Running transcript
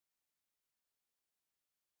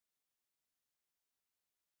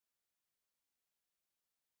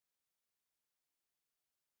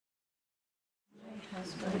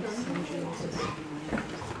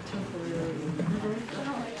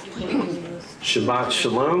Shabbat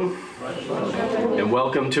Shalom, and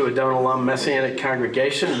welcome to Adon Olam Messianic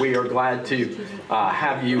congregation. We are glad to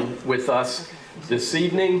have you with us this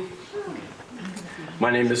evening. My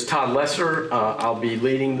name is Todd Lesser. I'll be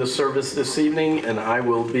leading the service this evening, and I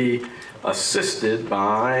will be assisted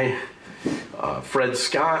by Fred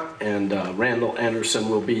Scott, and Randall Anderson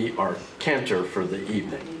will be our cantor for the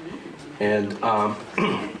evening. And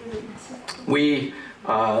we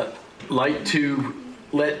like to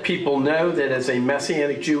let people know that as a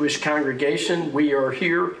Messianic Jewish congregation, we are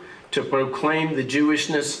here to proclaim the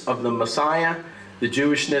Jewishness of the Messiah, the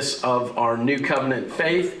Jewishness of our New Covenant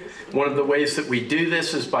faith. One of the ways that we do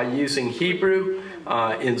this is by using Hebrew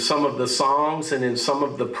in some of the songs and in some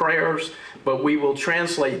of the prayers, but we will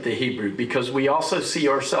translate the Hebrew because we also see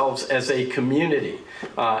ourselves as a community,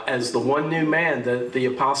 as the one new man that the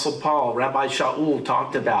Apostle Paul, Rabbi Shaul,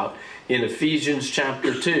 talked about in Ephesians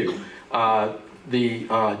chapter 2.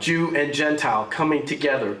 The Jew and Gentile coming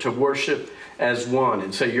together to worship as one.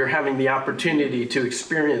 And so you're having the opportunity to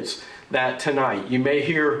experience that tonight. You may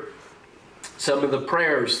hear some of the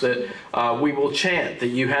prayers that we will chant that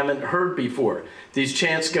you haven't heard before. These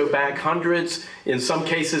chants go back hundreds, in some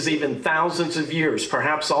cases even thousands of years,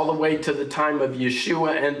 perhaps all the way to the time of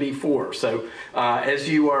Yeshua and before. So as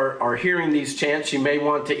you are hearing these chants, you may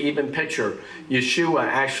want to even picture Yeshua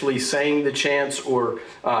actually saying the chants or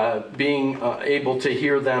being able to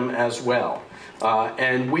hear them as well.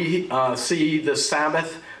 And we see the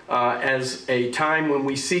Sabbath as a time when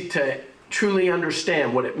we seek to truly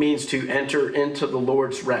understand what it means to enter into the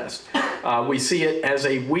Lord's rest. We see it as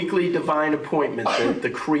a weekly divine appointment that the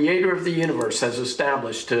Creator of the universe has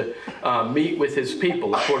established to meet with His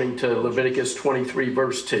people, according to Leviticus 23,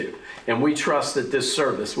 verse 2. And we trust that this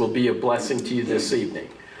service will be a blessing to you this evening.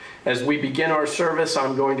 As we begin our service,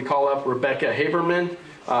 I'm going to call up Rebecca Haberman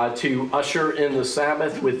to usher in the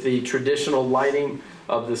Sabbath with the traditional lighting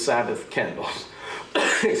of the Sabbath candles.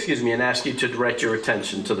 Excuse me, and ask you to direct your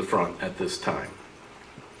attention to the front at this time.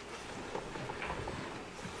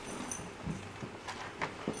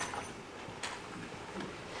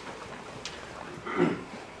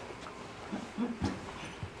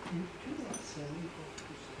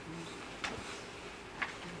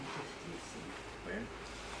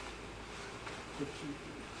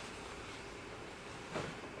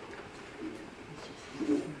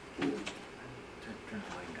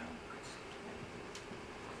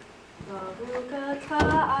 Baruch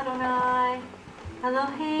atah Adonai,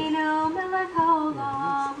 Eloheinu melech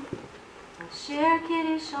haolam, asher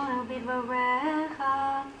kiddushonu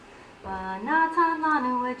bidvarecha, v'natan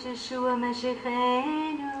lanu et Yeshua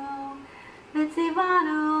Meshichenu,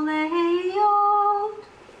 v'tzivanu lehiyot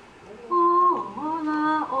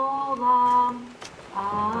ola olam.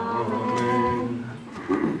 Amen.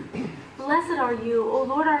 Blessed are you, O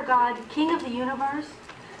Lord our God, King of the universe,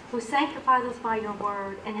 who sanctifies us by your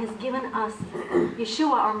word and has given us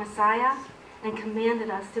Yeshua, our Messiah, and commanded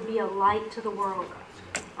us to be a light to the world.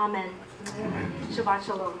 Amen. Amen. Shabbat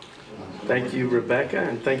Shalom. Thank you, Rebecca,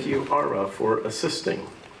 and thank you, Ara, for assisting.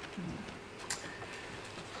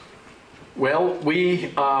 Well,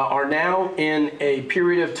 we are now in a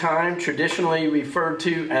period of time traditionally referred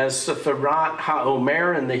to as Sefirat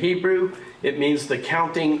HaOmer in the Hebrew. It means the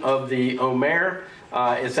counting of the Omer.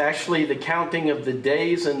 It's actually the counting of the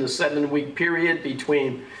days in the 7-week period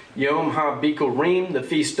between Yom HaBikurim, the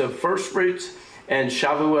Feast of First Fruits, and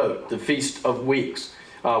Shavuot, the Feast of Weeks.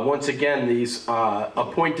 Once again, these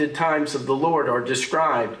appointed times of the Lord are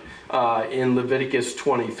described in Leviticus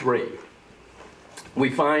 23. We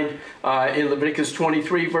find in Leviticus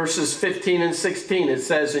 23, verses 15 and 16, it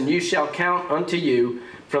says, "And you shall count unto you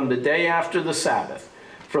from the day after the Sabbath,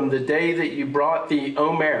 from the day that you brought the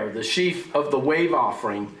Omer, the sheaf of the wave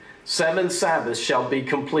offering, 7 Sabbaths shall be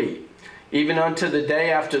complete. Even unto the day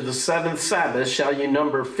after the 7th Sabbath shall you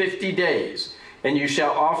number 50 days, and you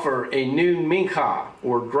shall offer a new mincha,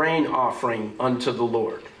 or grain offering, unto the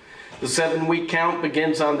Lord." The 7-week count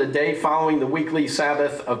begins on the day following the weekly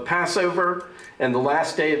Sabbath of Passover, and the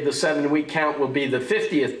last day of the 7-week count will be the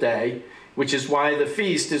 50th day, which is why the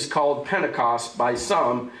feast is called Pentecost by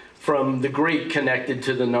some, from the Greek connected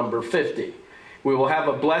to the number 50. We will have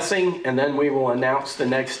a blessing, and then we will announce the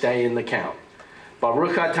next day in the count.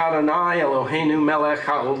 Baruch atah Adonai Eloheinu melech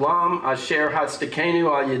haolam, asher hatzedekenu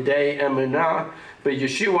al yedei emunah,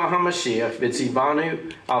 v'Yeshua HaMashiach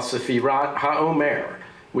v'tzivanu al Sefirat HaOmer,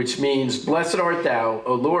 which means, "Blessed art thou,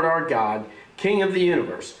 O Lord our God, King of the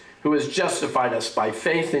universe, who has justified us by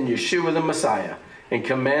faith in Yeshua the Messiah, and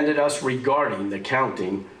commanded us regarding the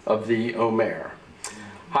counting of the Omer."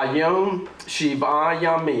 Hayom Shiva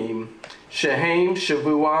Yamim Shehem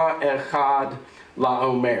Shavua Echad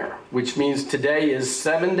LaOmer, which means today is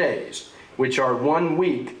 7 days, which are 1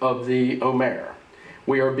 week of the Omer.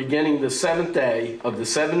 We are beginning the 7th day of the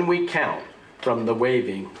 7-week count from the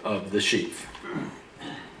waving of the sheaf.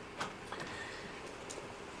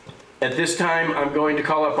 At this time, I'm going to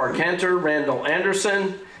call up our cantor, Randall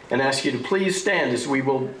Anderson, and ask you to please stand as we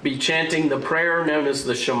will be chanting the prayer known as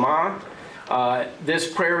the Shema.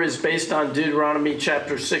 This prayer is based on Deuteronomy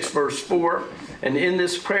chapter 6, verse 4. And in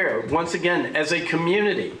this prayer, once again, as a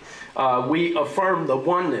community, we affirm the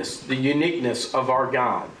oneness, the uniqueness of our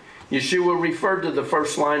God. Yeshua referred to the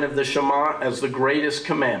first line of the Shema as the greatest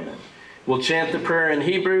commandment. We'll chant the prayer in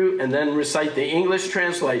Hebrew and then recite the English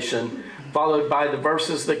translation, followed by the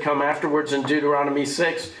verses that come afterwards in Deuteronomy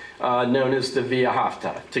 6, known as the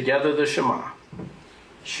V'ahavta. Together, the Shema.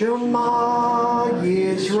 Shema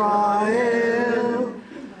Yisrael,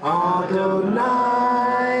 Adonai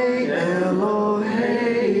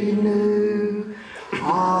Eloheinu,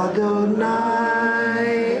 Adonai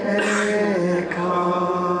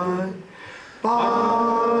Echad,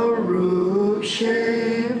 Baruch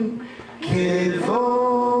Shem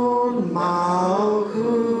Kevod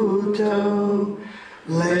Malchuto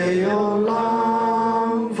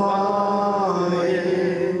Leolam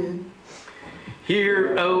Vayed.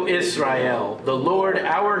 Hear, O Israel, the Lord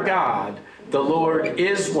our God, the Lord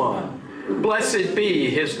is one. Blessed be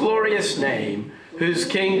his glorious name, whose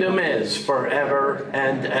kingdom is forever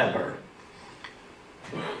and ever.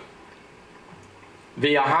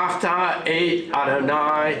 V'ahavta et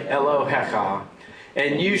Adonai Elohecha,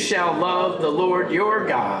 and you shall love the Lord your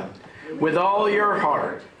God with all your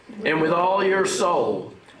heart, and with all your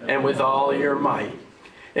soul, and with all your might.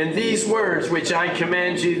 And these words which I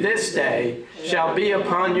command you this day shall be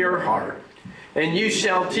upon your heart, and you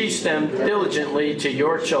shall teach them diligently to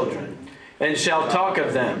your children, and shall talk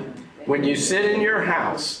of them when you sit in your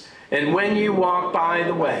house, and when you walk by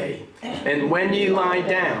the way, and when you lie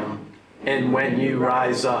down, and when you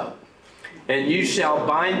rise up. And you shall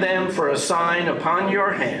bind them for a sign upon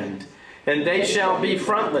your hand, and they shall be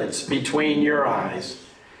frontlets between your eyes.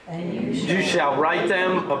 And you shall write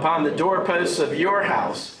them upon the doorposts of your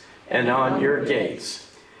house and on your gates.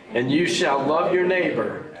 And you shall love your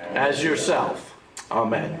neighbor as yourself.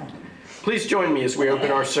 Amen. Please join me as we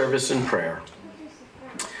open our service in prayer.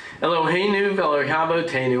 Eloheinu v'Elohei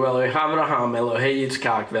Avotenu, Elohei Avraham, Elohei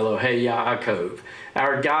Yitzchak, v'Elohei Yaakov.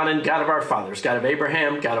 Our God and God of our fathers, God of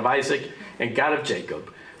Abraham, God of Isaac, and God of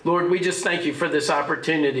Jacob. Lord, we just thank you for this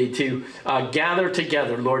opportunity to gather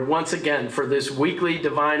together, Lord, once again for this weekly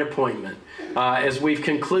divine appointment as we've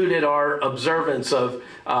concluded our observance of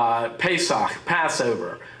Pesach,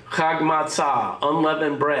 Passover, Chag Matzah,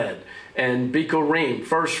 unleavened bread, and Bikurim,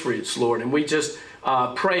 first fruits, Lord. And we just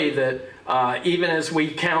pray that even as we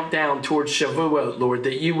count down towards Shavuot, Lord,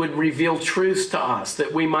 that you would reveal truths to us,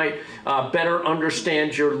 that we might better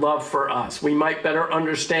understand your love for us. We might better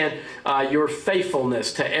understand your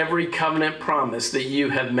faithfulness to every covenant promise that you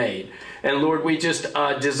have made. And Lord, we just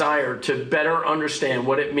desire to better understand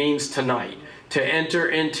what it means tonight to enter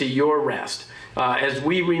into your rest. As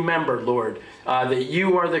we remember, Lord, that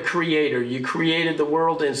you are the creator. You created the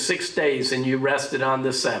world in 6 days and you rested on the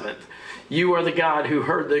 7th. You are the God who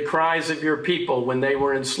heard the cries of your people when they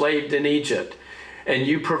were enslaved in Egypt. And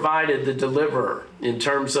you provided the deliverer in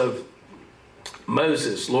terms of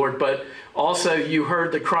Moses, Lord. But also you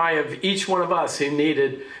heard the cry of each one of us who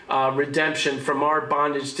needed redemption from our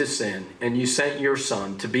bondage to sin. And you sent your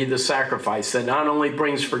Son to be the sacrifice that not only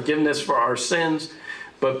brings forgiveness for our sins,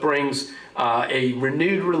 but brings a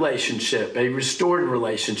renewed relationship, a restored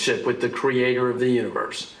relationship with the creator of the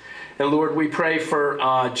universe. And Lord, we pray for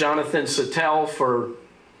Jonathan Sattel, for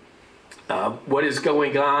what is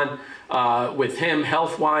going on with him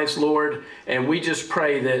health-wise, Lord. And we just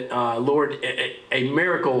pray that, Lord, a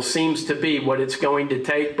miracle seems to be what it's going to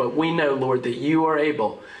take. But we know, Lord, that you are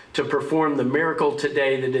able to perform the miracle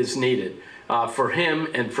today that is needed for him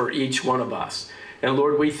and for each one of us. And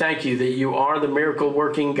Lord, we thank you that you are the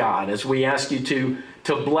miracle-working God as we ask you to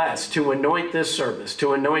bless, to anoint this service,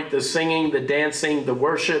 to anoint the singing, the dancing, the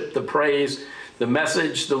worship, the praise, the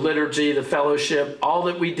message, the liturgy, the fellowship, all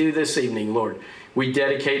that we do this evening, Lord. We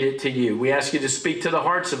dedicate it to you. We ask you to speak to the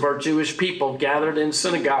hearts of our Jewish people gathered in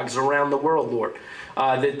synagogues around the world, Lord,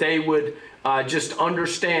 that they would just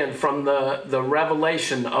understand from the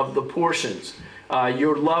revelation of the portions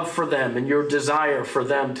your love for them and your desire for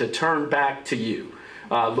them to turn back to you,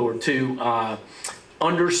 Lord, to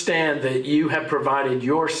understand that you have provided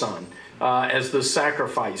your Son as the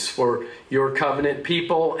sacrifice for your covenant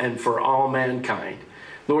people and for all mankind.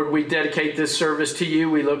 Lord, we dedicate this service to you.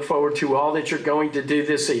 We look forward to all that you're going to do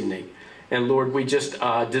this evening. And Lord, we just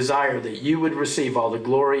desire that you would receive all the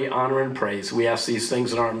glory, honor, and praise. We ask these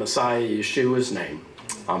things in our Messiah, Yeshua's name.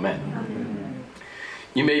 Amen.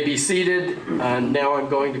 You may be seated. Now I'm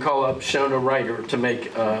going to call up Shona Ryder to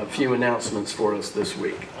make a few announcements for us this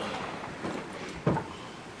week.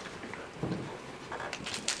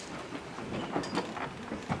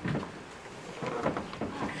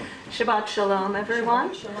 Shabbat Shalom,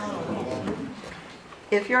 everyone.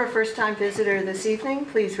 If you're a first-time visitor this evening,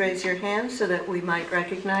 please raise your hand so that we might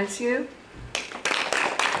recognize you.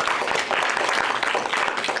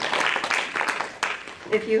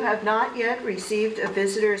 If you have not yet received a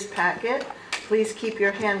visitor's packet, please keep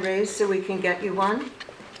your hand raised so we can get you one.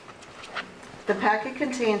 The packet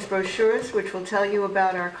contains brochures which will tell you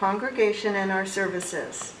about our congregation and our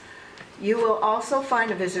services. You will also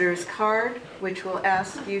find a visitor's card, which will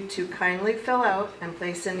ask you to kindly fill out and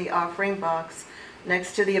place in the offering box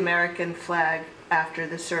next to the American flag after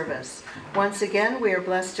the service. Once again, we are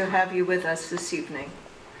blessed to have you with us this evening.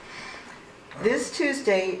 This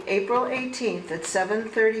Tuesday, April 18th at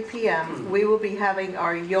 7:30 p.m., we will be having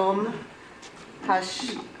our Yom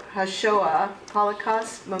HaShoah,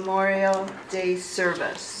 Holocaust Memorial Day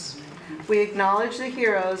service. We acknowledge the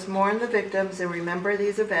heroes, mourn the victims, and remember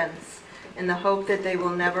these events in the hope that they will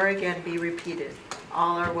never again be repeated.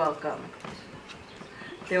 All are welcome.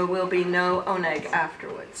 There will be no oneg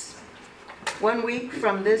afterwards. 1 week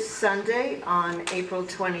from this Sunday, on April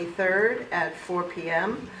 23rd at 4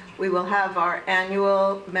 p.m., we will have our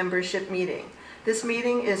annual membership meeting. This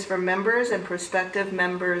meeting is for members and prospective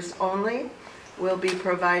members only. We'll be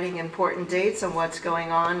providing important dates on what's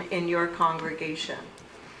going on in your congregation.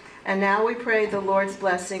 And now we pray the Lord's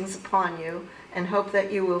blessings upon you and hope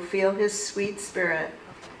that you will feel his sweet spirit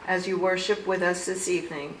as you worship with us this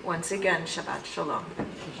evening. Once again, Shabbat Shalom.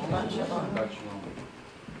 Shabbat Shalom.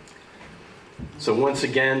 So once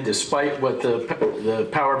again, despite what the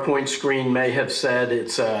PowerPoint screen may have said,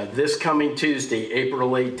 it's this coming Tuesday,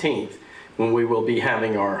 April 18th, when we will be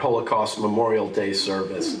having our Holocaust Memorial Day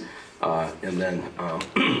service. And then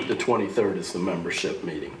the 23rd is the membership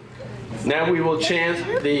meeting. Now we will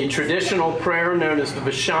chant the traditional prayer known as the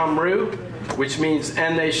V'shamru, which means,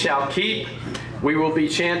 and they shall keep. We will be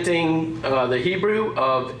chanting the Hebrew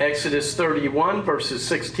of Exodus 31, verses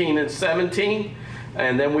 16 and 17.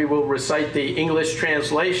 And then we will recite the English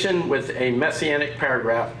translation with a Messianic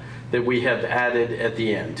paragraph that we have added at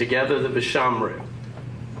the end. Together, the V'shamru.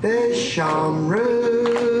 V'shamru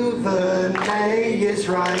v'nei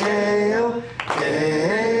Yisrael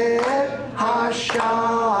et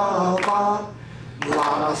ha-Shabbat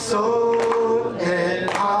la'asot et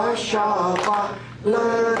ha-Shabbat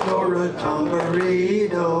l'doratam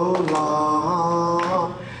b'rid olam.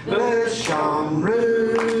 V'shamru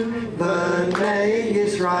v'nei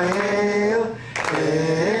Yisrael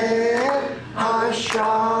et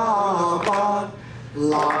ha-Shabbat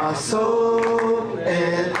la'asot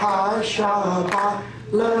et ha-Shabbat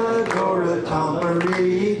l'doratam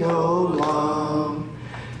b'rid olam.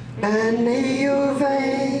 B'nei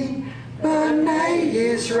Yuvain, b'nei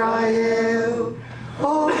Yisrael,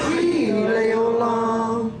 ohi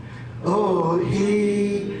le'olam, ohi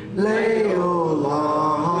le'olam.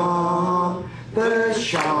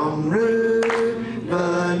 V'shamru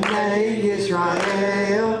b'nei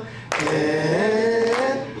Yisrael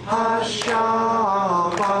et ha-Shabbat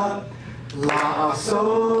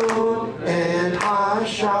la'asot et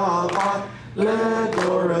ha-Shabbat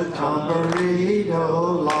l'doratam b'rid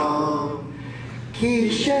olam. Ki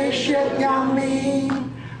sheshet yamin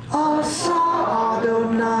asa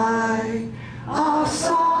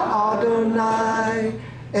Adonai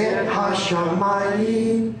et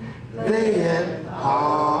ha-shamayim ve'et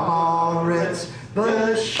haaretz.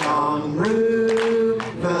 V'shamru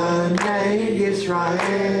b'nei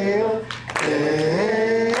Yisrael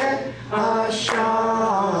et ha-Shabbat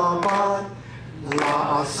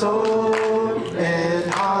la'asot et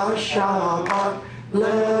ha-Shabbat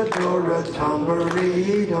l'doratam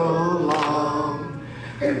b'rid olam.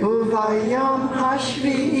 Uvayam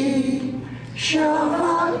hashvi'i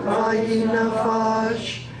Shabbat vayinafash,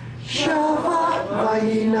 Shabbat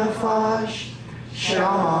vayinafash,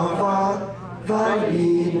 Shabbat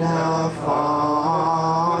vayinafash.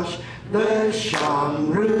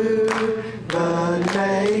 V'shamru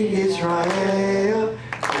b'nei Yisrael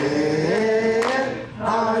et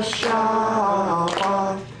ha-Shabbat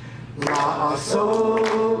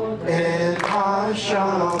la'asot et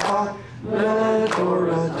ha-Shabbat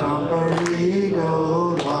l'doratam b'rid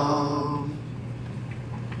olam.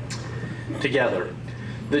 Together.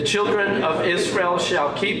 The children of Israel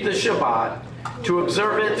shall keep the Shabbat to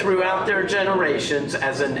observe it throughout their generations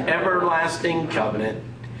as an everlasting covenant.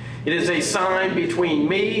 It is a sign between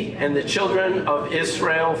me and the children of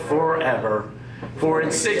Israel forever. For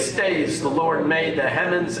in 6 days the Lord made the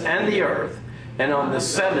heavens and the earth, and on the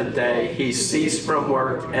seventh day he ceased from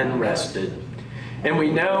work and rested. And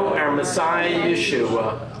we know our Messiah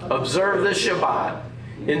Yeshua observed the Shabbat.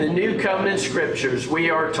 In the New Covenant Scriptures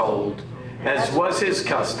we are told, as was his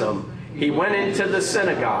custom, he went into the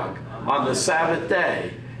synagogue on the Sabbath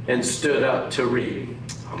day and stood up to read.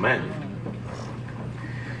 Amen.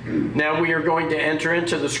 Now we are going to enter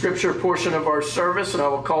into the scripture portion of our service, and I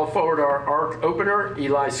will call forward our ark opener,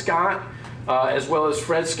 Eli Scott, as well as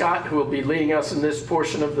Fred Scott, who will be leading us in this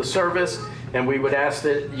portion of the service. And we would ask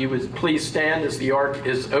that you would please stand as the ark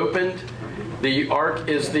is opened. The ark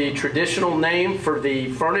is the traditional name for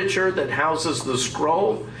the furniture that houses the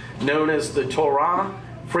scroll, known as the Torah,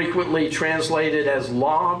 frequently translated as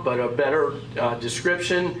law, but a better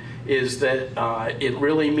description is that it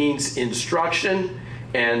really means instruction.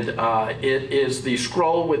 And it is the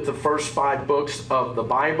scroll with the first 5 books of the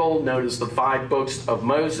Bible, known as the 5 books of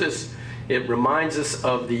Moses. It reminds us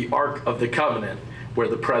of the Ark of the Covenant, where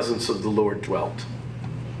the presence of the Lord dwelt.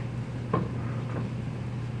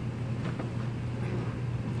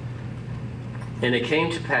 And it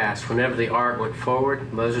came to pass, whenever the ark went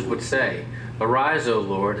forward, Moses would say, Arise, O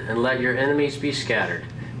Lord, and let your enemies be scattered.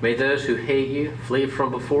 May those who hate you flee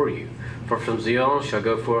from before you. For from Zion shall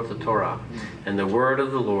go forth the Torah, and the word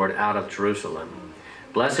of the Lord out of Jerusalem.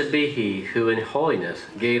 Blessed be he who in holiness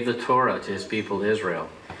gave the Torah to his people Israel.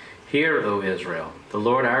 Hear, O Israel, the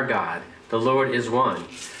Lord our God, the Lord is one.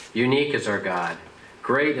 Unique is our God.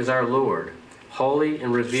 Great is our Lord. Holy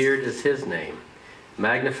and revered is his name.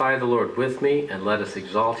 Magnify the Lord with me, and let us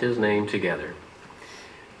exalt his name together.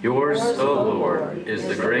 Yours, O Lord, is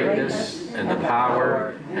the greatness, and the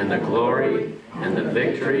power, and the glory, and the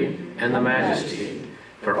victory, and the majesty.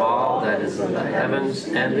 For all that is in the heavens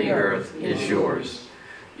and the earth is yours.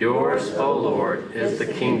 Yours, O Lord, is the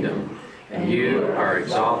kingdom, and you are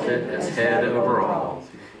exalted as head over all.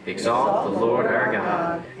 Exalt the Lord our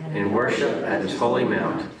God, and worship at his holy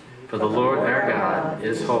mount. For the Lord our God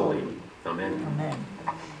is holy. Amen. Amen.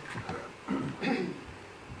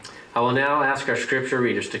 I will now ask our scripture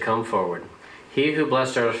readers to come forward. He who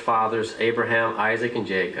blessed our fathers, Abraham, Isaac, and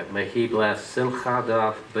Jacob, may he bless Simcha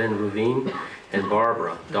Daf ben Reuven and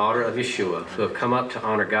Barbara, daughter of Yeshua, who have come up to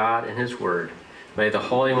honor God and his word. May the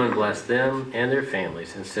Holy One bless them and their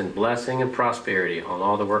families, and send blessing and prosperity on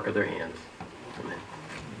all the work of their hands. Amen.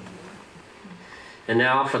 And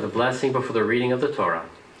now for the blessing before the reading of the Torah.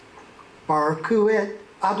 Baruch et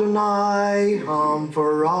Adonai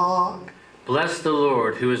Hamvarach. Bless the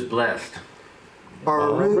Lord who is blessed.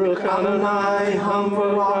 Baruch Adonai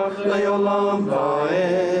Hamvarach Leolam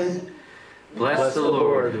Vaed. Bless the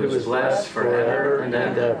Lord who is blessed forever and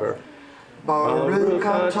ever. Baruch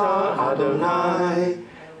atah Adonai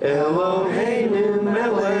Eloheinu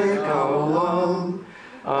melech haolam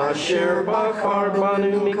asher bachar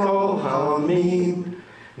banu mikol ha'amim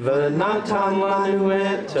v'natan lanu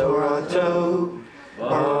et Torato.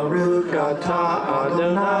 Baruch atah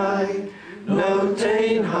Adonai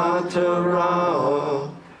noten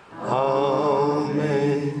haTorah.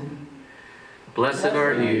 Amen. Blessed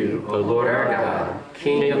are you, O Lord our God,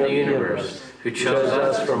 King of the universe, who chose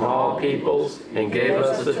us from all peoples and gave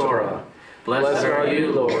us the Torah. Blessed are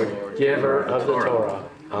you, Lord, giver of the Torah.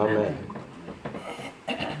 Amen.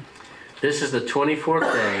 This is the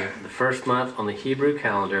 24th day, the first month on the Hebrew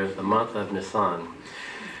calendar, the month of Nisan.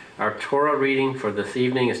 Our Torah reading for this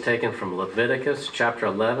evening is taken from Leviticus chapter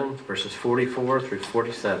 11, verses 44 through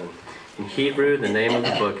 47. In Hebrew, the name of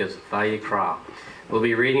the book is Vayikra. We'll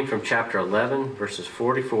be reading from chapter 11, verses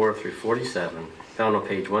 44 through 47, found on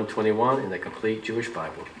page 121 in the Complete Jewish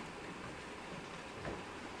Bible.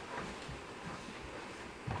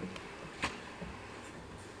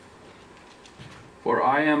 For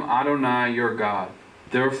I am Adonai your God.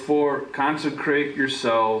 Therefore consecrate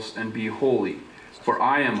yourselves and be holy, for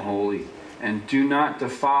I am holy. And do not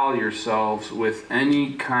defile yourselves with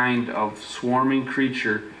any kind of swarming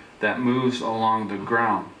creature that moves along the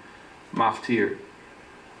ground. Maftir.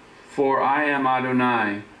 For I am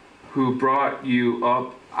Adonai, who brought you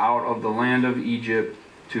up out of the land of Egypt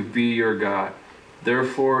to be your God.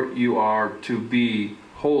 Therefore you are to be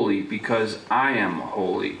holy, because I am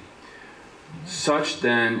holy. Such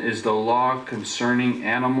then is the law concerning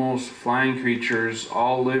animals, flying creatures,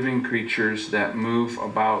 all living creatures that move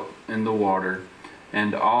about in the water,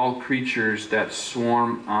 and all creatures that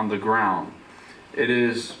swarm on the ground.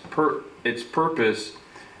 Its purpose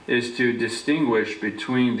is to distinguish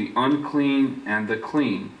between the unclean and the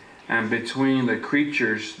clean, and between the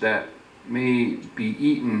creatures that may be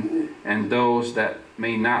eaten and those that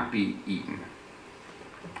may not be eaten.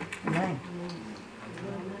 Amen.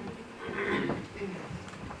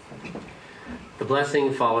 The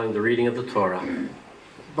blessing following the reading of the Torah.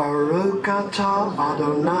 Baruch atah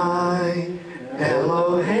Adonai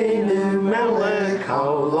Eloheinu melech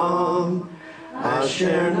haolam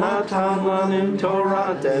asher natan lanu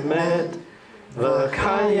Torah emet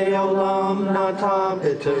v'chayei olam nata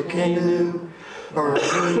b'tokenu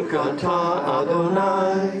Baruch atah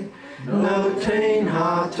Adonai noten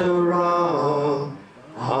haTorah.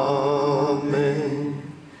 Amen.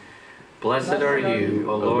 Blessed are you,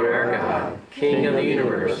 O Lord our God, King of the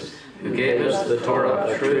universe, who gave us the Torah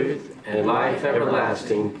of truth and life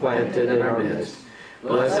everlasting planted in our midst.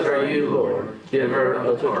 Blessed are you, Lord, giver of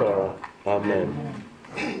the Torah. Amen.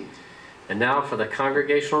 And now for the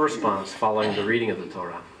congregational response following the reading of the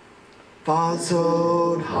Torah.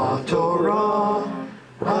 Vazod haTorah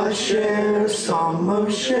asher sam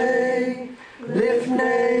Moshe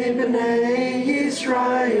lifnei bnei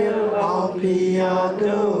Yisrael al pi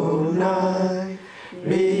Adonai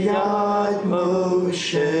biyad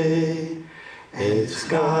Moshe etz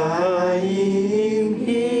gayim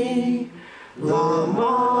hi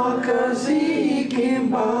lama kazikim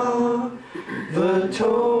ba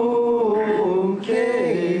v'tom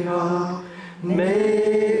keha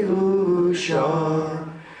me'ushar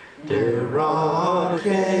derakeha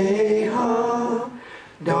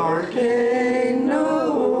darkei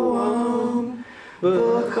noam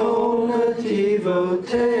v'kol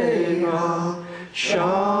nativoteha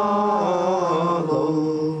shalom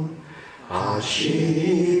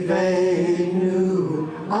hashivenu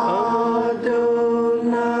Adonai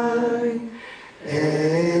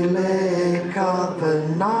eleka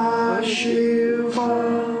v'nashuva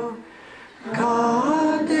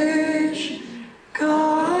Kadesh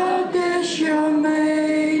Kadesh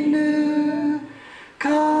Yameinu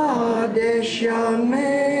Kadesh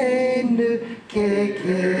Yameinu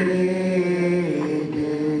Kekedem.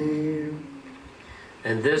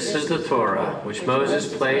 And this is the Torah which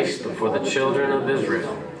Moses placed before the children of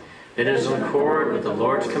Israel. It is in accord with the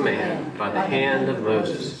Lord's command by the hand of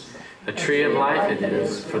Moses. A tree of life it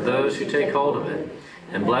is for those who take hold of it,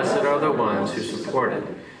 and blessed are the ones who support it.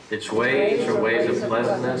 Its ways are ways of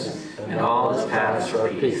pleasantness, and all its paths are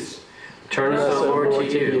peace. Turn us, O Lord, to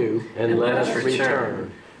you, and let us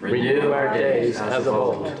return. Renew our days as of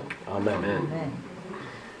old. Amen.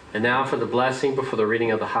 And now for the blessing before the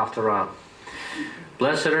reading of the Haftarah.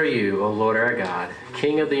 Blessed are you, O Lord our God,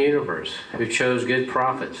 King of the universe, who chose good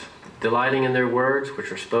prophets, delighting in their words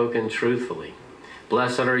which are spoken truthfully.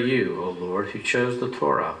 Blessed are you, O Lord, who chose the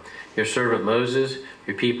Torah, your servant Moses,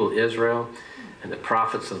 your people Israel, and the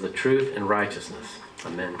prophets of the truth and righteousness.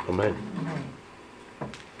 Amen. Amen.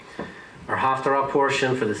 Our Haftarah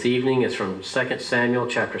portion for this evening is from 2 Samuel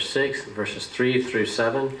chapter 6, verses 3 through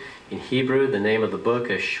 7. In Hebrew, the name of the book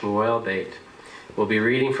is Shmuel Beit. We'll be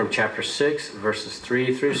reading from chapter 6, verses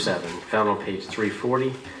 3 through 7, found on page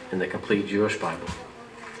 340 in the Complete Jewish Bible.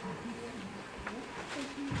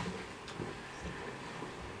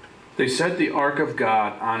 They set the ark of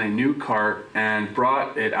God on a new cart and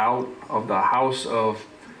brought it out of the house of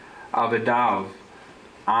Abinadab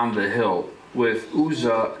on the hill, with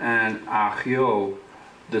Uzzah and Ahio,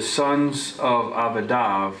 the sons of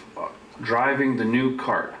Abinadab, driving the new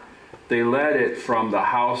cart. They led it from the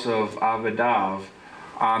house of Abinadab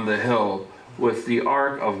on the hill with the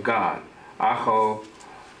ark of God. Ahio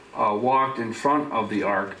walked in front of the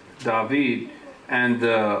ark. David and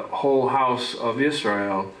the whole house of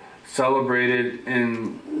Israel celebrated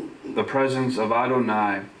in the presence of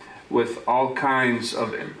Adonai with all kinds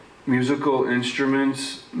of musical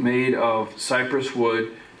instruments made of cypress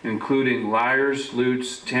wood, including lyres,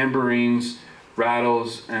 lutes, tambourines,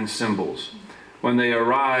 rattles, and cymbals. When they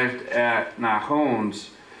arrived at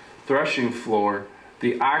Nahon's threshing floor,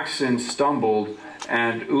 the oxen stumbled,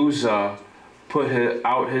 and Uzzah put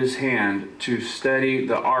out his hand to steady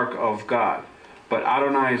the ark of God. But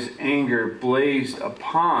Adonai's anger blazed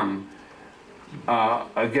upon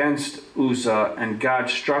against Uzzah, and God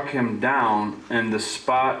struck him down in the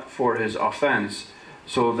spot for his offense,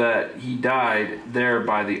 so that he died there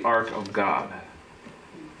by the ark of God.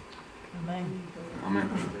 Amen. Amen.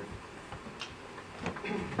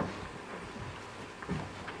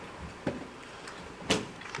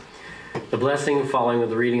 The blessing following with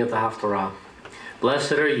the reading of the Haftarah.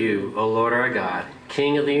 Blessed are you, O Lord our God,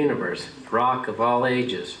 King of the universe, Rock of all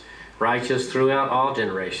ages, righteous throughout all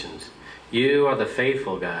generations. You are the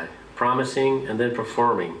faithful God, promising and then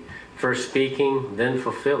performing, first speaking, then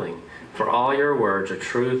fulfilling, for all your words are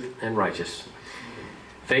truth and righteous.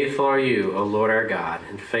 Faithful are you, O Lord our God,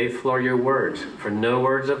 and faithful are your words, for no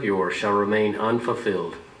words of yours shall remain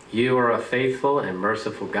unfulfilled. You are a faithful and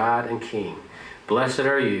merciful God and King. Blessed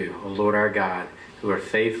are you, O Lord our God, who are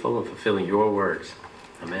faithful in fulfilling your words.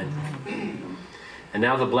 Amen. And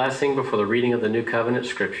now the blessing before the reading of the New Covenant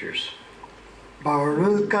Scriptures.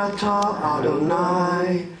 Baruch atah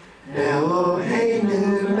Adonai,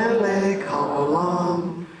 Eloheinu melech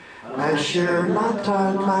haolam, asher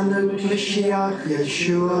natan lanu Mashiach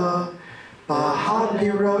Yeshua,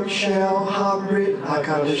 b'habirot shel habrit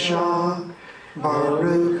hakadashah.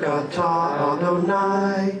 Baruch atah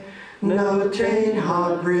Adonai, noten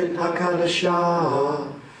habrit hakadashah.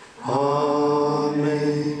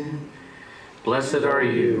 Amen. Blessed are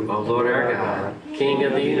you, O Lord our God, King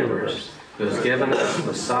of the universe, who has given us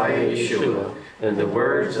Messiah Yeshua and the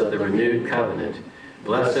words of the renewed covenant.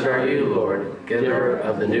 Blessed are you, Lord, giver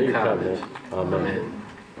of the new covenant. Amen.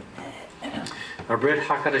 Our Brit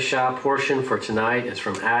HaKadashah portion for tonight is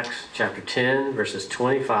from Acts chapter 10, verses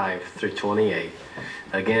 25 through 28.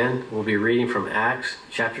 Again, we'll be reading from Acts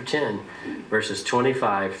chapter 10, verses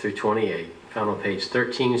 25 through 28, found on page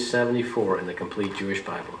 1374 in the Complete Jewish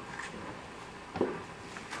Bible.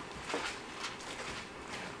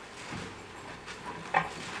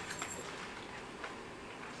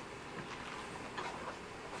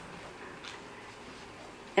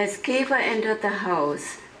 As Kepha entered the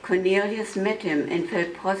house, Cornelius met him and fell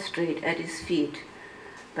prostrate at his feet.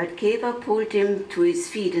 But Kepha pulled him to his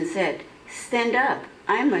feet and said, "Stand up,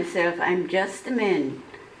 I myself am just a man."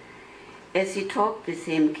 As he talked with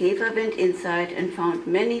him, Kepha went inside and found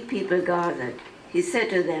many people gathered. He said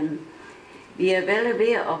to them, "We are well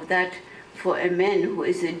aware of that for a man who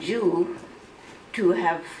is a Jew to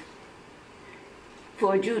have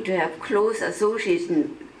close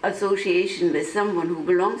association with someone who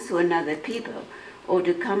belongs to another people, or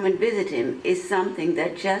to come and visit him, is something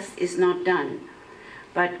that just is not done.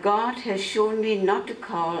 But God has shown me not to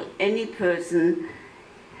call any person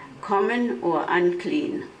common or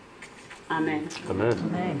unclean." Amen.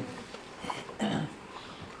 Amen.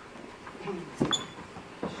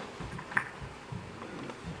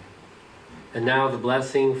 And now the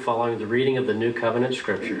blessing following the reading of the New Covenant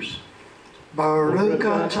Scriptures. Baruch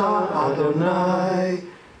atah Adonai,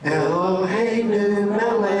 Eloheinu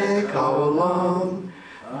melech haolam,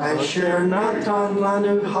 asher natan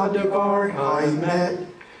lanu hadavar ha'imet,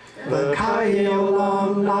 v'kai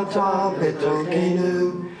olam nata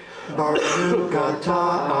betokenu. Baruch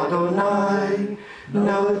atah Adonai,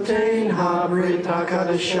 noten habrit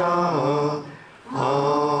hakadashah.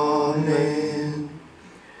 Amen.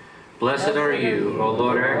 Blessed are you, O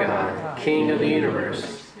Lord our God, King of the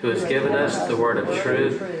universe, who has given us the word of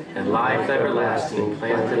truth and life everlasting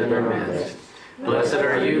planted in our midst. Blessed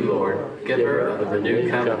are you, Lord, giver of the renewed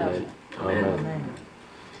covenant. Amen.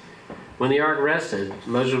 When the ark rested,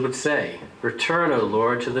 Moses would say, "Return, O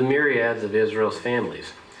Lord, to the myriads of Israel's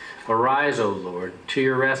families. Arise, O Lord, to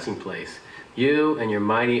your resting place, you and your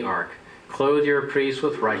mighty ark. Clothe your priests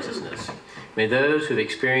with righteousness. May those who've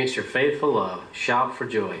experienced your faithful love shout for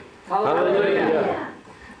joy. Hallelujah!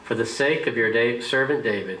 For the sake of your servant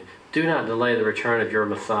David, do not delay the return of your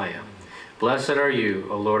Messiah. Blessed are you,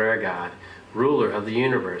 O Lord our God, ruler of the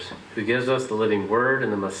universe, who gives us the living word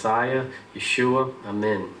in the Messiah, Yeshua.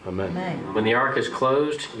 Amen. Amen. When the ark is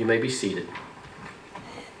closed, you may be seated.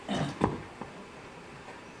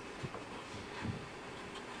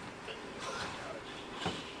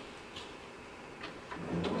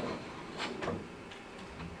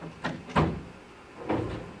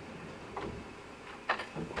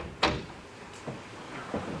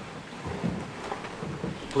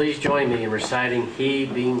 Please join me in reciting He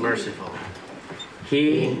Being Merciful.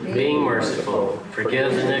 He, being merciful,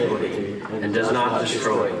 forgives iniquity and does not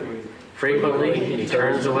destroy. Frequently he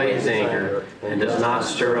turns away his anger and does not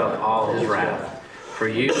stir up all his wrath. For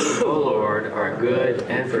you, O Lord, are good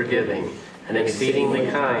and forgiving and exceedingly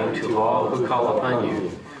kind to all who call upon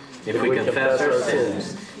you. If we confess our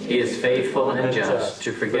sins, he is faithful and just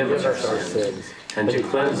to forgive us our sins and to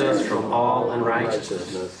cleanse us from all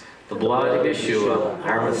unrighteousness. The blood of Yeshua,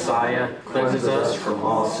 our Messiah, cleanses us from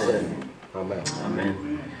all sin. Amen.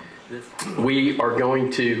 Amen. We are going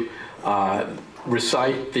to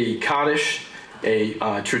recite the Kaddish, a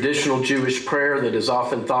traditional Jewish prayer that is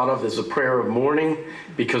often thought of as a prayer of mourning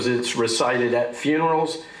because it's recited at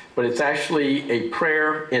funerals, but it's actually a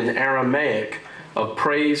prayer in Aramaic of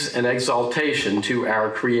praise and exaltation to our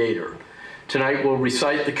Creator. Tonight we'll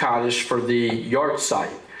recite the Kaddish for the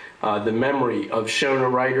Yartzeit, the memory of Shona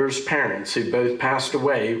Ryder's parents who both passed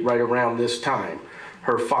away right around this time.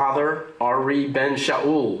 Her father, Ari ben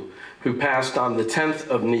Shaul, who passed on the 10th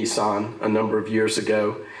of Nisan a number of years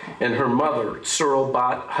ago, and her mother, Tsurl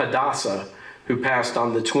Bat Hadassah, who passed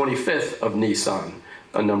on the 25th of Nisan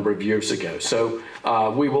a number of years ago. So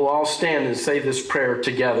we will all stand and say this prayer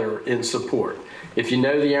together in support. If you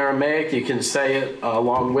know the Aramaic, you can say it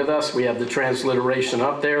along with us. We have the transliteration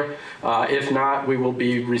up there. If not, we will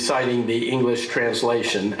be reciting the English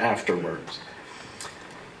translation afterwards.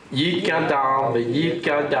 Yitgadal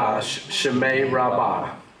v'yitgadash shemei Rabbi,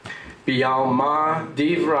 Bialma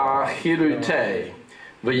divra hirute,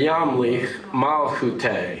 v'yamlich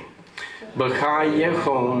malchute,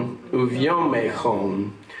 b'chayechon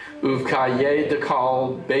uvyomechon, uvkaye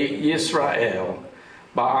dekal beit Yisrael,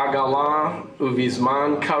 ba'agala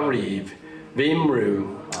uvizman kariv,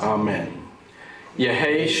 vimru, amen.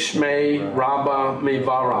 Yehei shmei Rabba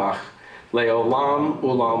mivarach, leolam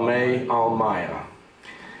ulamei almaya.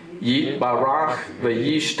 Yit barach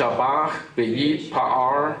v'yish tabach v'yit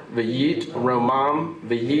pa'ar v'yit romam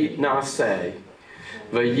v'yit naseh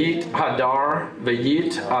v'yit hadar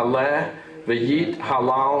v'yit aleh v'yit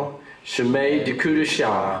halal shemei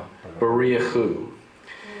dekudashah b'riachu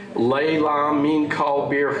leila min kol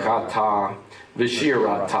birchata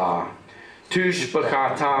v'shirata tush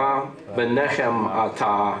b'chata v'nechem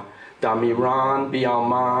ata damiran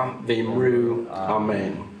bi'alma v'imru,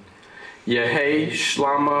 amen. Yehei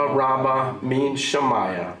shlama rabba min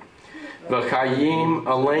shamaya, v'chayim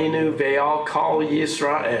aleinu ve'al kol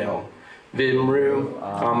Yisrael, v'imru,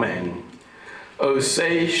 amen.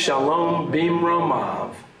 Osei shalom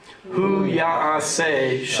bimromav, hu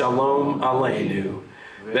ya'aseh shalom aleinu,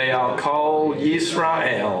 ve'al kol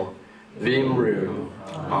Yisrael, v'imru,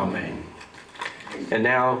 amen. And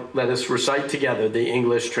now let us recite together the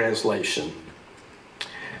English translation.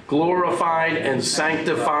 Glorified and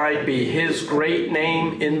sanctified be his great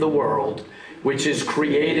name in the world, which is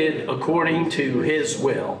created according to his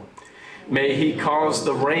will. May he cause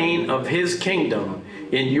the reign of his kingdom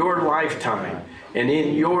in your lifetime and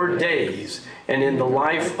in your days and in the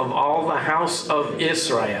life of all the house of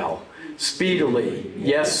Israel, speedily,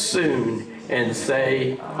 yes, soon, and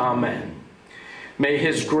say, amen. May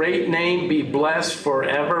his great name be blessed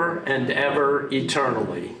forever and ever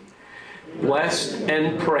eternally. Blessed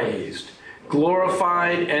and praised,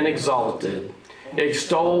 glorified and exalted,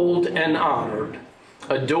 extolled and honored,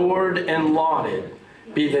 adored and lauded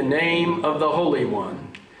be the name of the Holy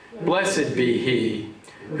One. Blessed be he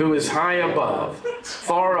who is high above,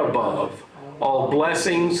 far above, all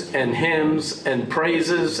blessings and hymns and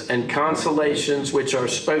praises and consolations which are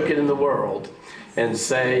spoken in the world, and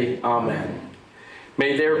say, amen.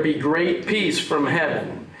 May there be great peace from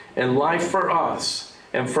heaven and life for us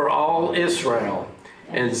and for all Israel,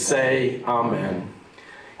 and say, amen.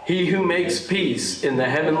 He who makes peace in the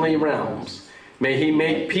heavenly realms, may he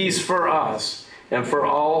make peace for us and for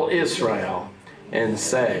all Israel, and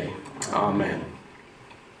say, amen.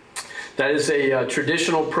 That is a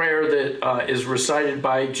traditional prayer that is recited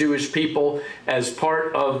by Jewish people as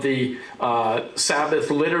part of the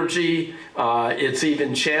Sabbath liturgy. It's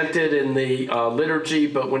even chanted in the liturgy,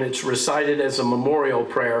 but when it's recited as a memorial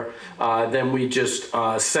prayer, then we just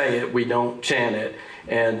say it, we don't chant it.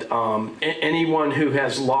 And anyone who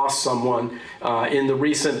has lost someone in the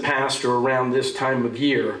recent past or around this time of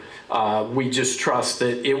year, we just trust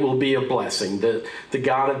that it will be a blessing, that the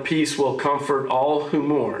God of peace will comfort all who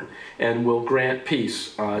mourn and will grant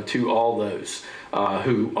peace to all those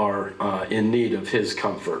who are in need of his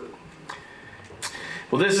comfort.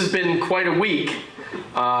 Well, this has been quite a week.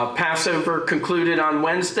 Passover concluded on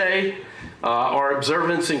Wednesday. Our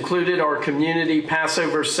observance included our community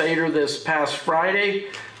Passover Seder this past Friday.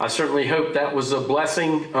 I certainly hope that was a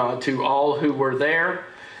blessing to all who were there.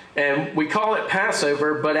 And we call it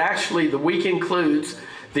Passover, but actually the week includes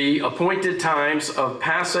the appointed times of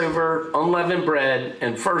Passover, unleavened bread,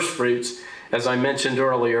 and first fruits. As I mentioned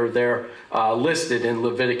earlier, they're listed in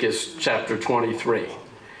Leviticus chapter 23.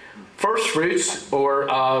 First fruits, or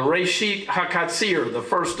Reshit HaKatzir, the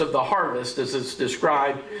first of the harvest, as it's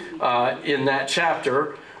described in that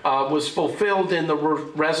chapter, was fulfilled in the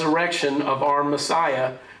resurrection of our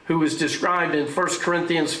Messiah, who is described in 1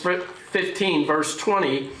 Corinthians 15, verse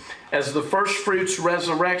 20, as the first fruits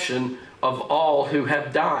resurrection of all who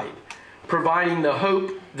have died, providing the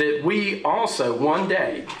hope that we also one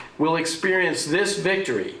day will experience this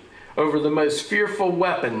victory over the most fearful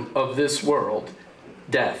weapon of this world,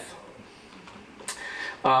 death.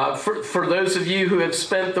 For those of you who have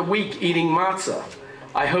spent the week eating matzah,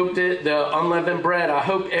 I hope that the unleavened bread, I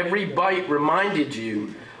hope every bite reminded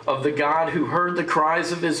you of the God who heard the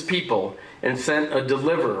cries of his people and sent a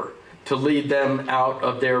deliverer to lead them out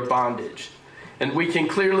of their bondage. And we can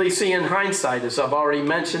clearly see in hindsight, as I've already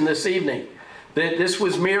mentioned this evening, that this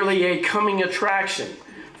was merely a coming attraction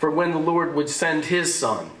for when the Lord would send his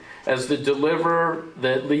Son as the deliverer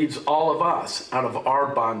that leads all of us out of our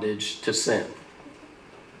bondage to sin.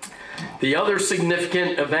 The other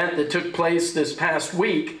significant event that took place this past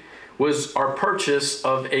week was our purchase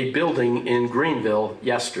of a building in Greenville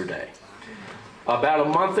yesterday. About a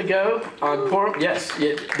month ago on Purim, yes,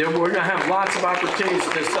 we're going to have lots of opportunities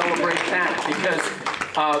to celebrate that,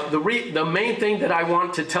 because the main thing that I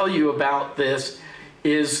want to tell you about this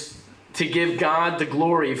is to give God the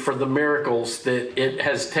glory for the miracles that it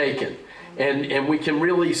has taken. And we can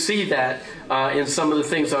really see that in some of the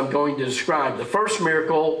things I'm going to describe. The first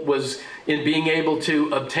miracle was in being able to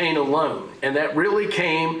obtain a loan, and that really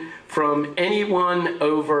came from anyone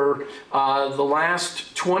over the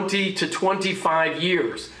last 20 to 25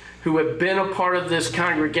 years who have been a part of this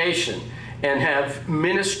congregation and have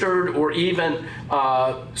ministered or even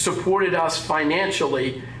supported us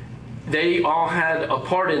financially. They all had a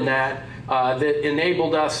part in that that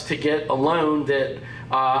enabled us to get a loan that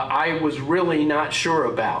I was really not sure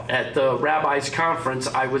about. At the Rabbi's conference,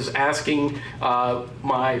 I was asking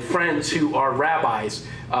my friends who are rabbis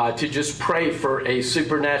to just pray for a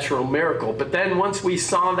supernatural miracle. But then once we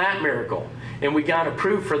saw that miracle and we got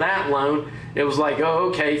approved for that loan, it was like, oh,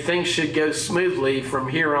 okay, things should go smoothly from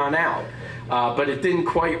here on out. But it didn't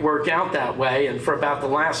quite work out that way. And for about the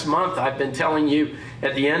last month, I've been telling you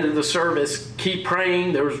at the end of the service, keep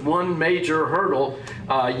praying. There's one major hurdle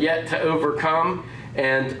yet to overcome.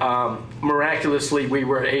 And miraculously, we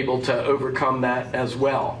were able to overcome that as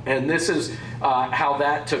well. And this is how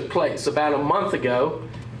that took place. About a month ago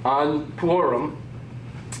on Purim,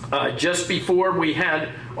 just before we had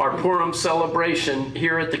our Purim celebration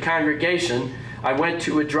here at the congregation, I went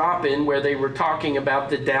to a drop-in where they were talking about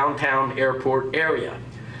the downtown airport area.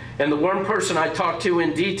 And the one person I talked to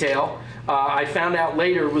in detail, I found out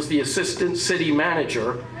later was the assistant city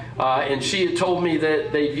manager. And she had told me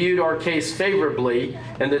that they viewed our case favorably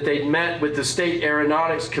and that they'd met with the State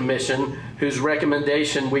Aeronautics Commission, whose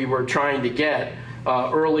recommendation we were trying to get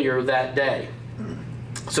earlier that day.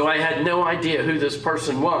 So I had no idea who this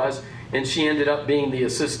person was, and she ended up being the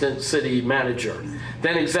assistant city manager.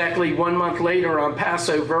 Then exactly 1 month later on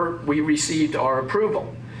Passover, we received our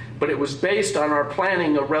approval. But it was based on our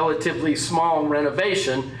planning a relatively small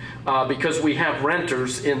renovation because we have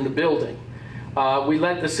renters in the building. We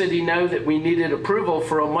let the city know that we needed approval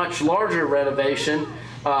for a much larger renovation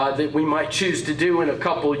that we might choose to do in a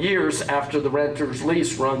couple years after the renter's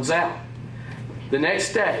lease runs out. The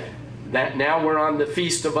next day, that now we're on the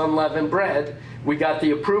Feast of Unleavened Bread, we got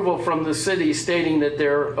the approval from the city stating that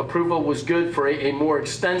their approval was good for a more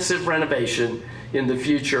extensive renovation in the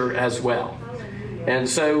future as well. And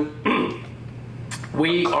so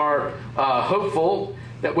we are hopeful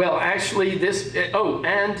that, well, actually this,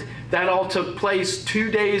 and that all took place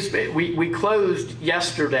 2 days. We closed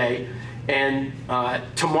yesterday, and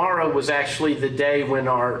tomorrow was actually the day when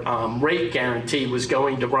our rate guarantee was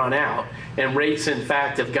going to run out. And rates, in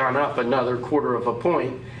fact, have gone up another 1/4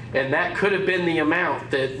 point. And that could have been the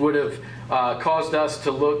amount that would have caused us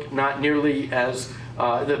to look not nearly as,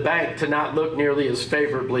 the bank to not look nearly as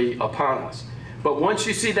favorably upon us. But once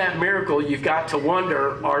you see that miracle, you've got to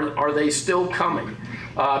wonder, are they still coming?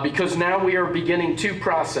 Because now we are beginning 2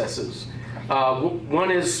 processes. One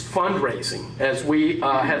is fundraising, as we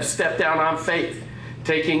have stepped out on faith,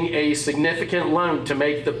 taking a significant loan to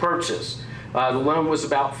make the purchase. The loan was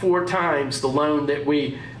about 4 times the loan that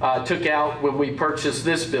we took out when we purchased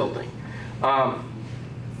this building.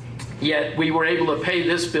 Yet we were able to pay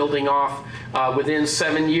this building off within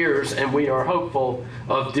 7 years, and we are hopeful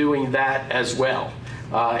of doing that as well.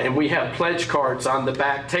 And we have pledge cards on the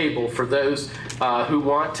back table for those who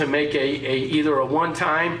want to make either a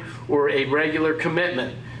one-time or a regular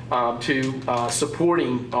commitment to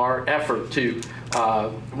supporting our effort to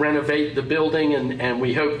renovate the building, and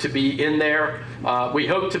we hope to be in there. We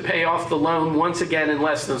hope to pay off the loan once again in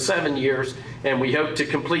less than 7 years, and we hope to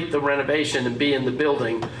complete the renovation and be in the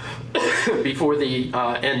building before the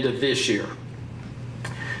end of this year.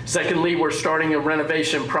 Secondly, we're starting a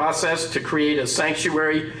renovation process to create a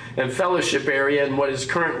sanctuary and fellowship area in what is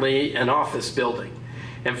currently an office building.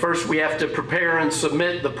 And first we have to prepare and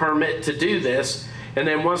submit the permit to do this, and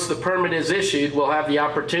then once the permit is issued, we'll have the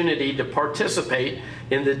opportunity to participate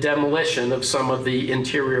in the demolition of some of the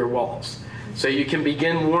interior walls. So you can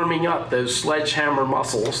begin warming up those sledgehammer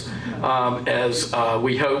muscles as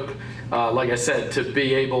we hope, like I said, to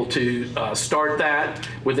be able to start that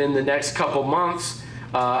within the next couple months,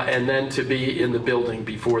 and then to be in the building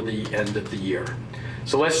before the end of the year.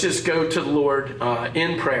 So let's just go to the Lord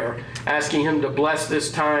in prayer, asking him to bless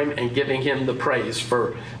this time and giving him the praise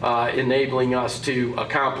for enabling us to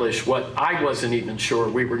accomplish what I wasn't even sure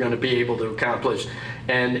we were going to be able to accomplish.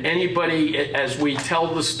 And anybody, as we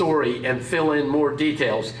tell the story and fill in more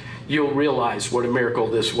details, you'll realize what a miracle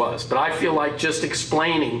this was. But I feel like just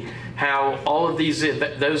explaining how all of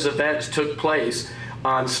those events took place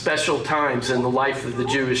on special times in the life of the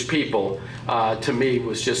Jewish people, to me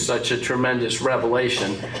was just such a tremendous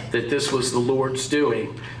revelation that this was the Lord's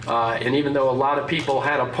doing. And even though a lot of people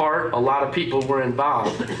had a part, a lot of people were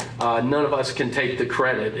involved, none of us can take the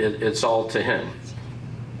credit. It's all to him.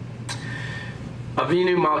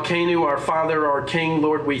 Avinu Malkeinu, our Father, our King,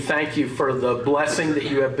 Lord, we thank you for the blessing that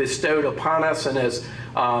you have bestowed upon us. And as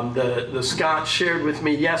the Scott shared with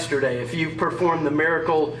me yesterday, if you've performed the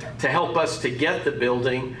miracle to help us to get the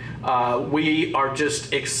building, we are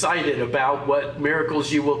just excited about what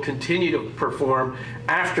miracles you will continue to perform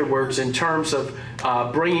afterwards in terms of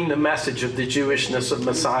bringing the message of the Jewishness of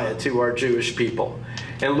Messiah to our Jewish people.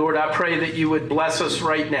 And Lord, I pray that you would bless us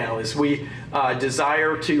right now as we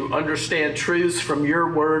desire to understand truths from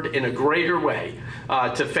your word in a greater way,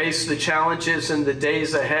 to face the challenges in the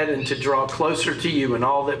days ahead and to draw closer to you in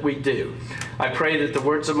all that we do. I pray that the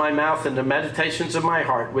words of my mouth and the meditations of my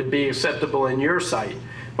heart would be acceptable in your sight,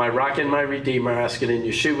 my rock and my redeemer. I ask it in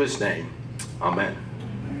Yeshua's name. Amen.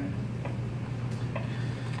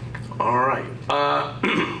 All right.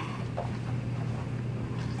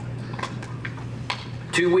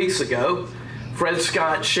 2 weeks ago, Fred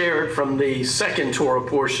Scott shared from the second Torah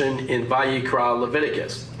portion in Vayikra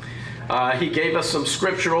Leviticus. He gave us some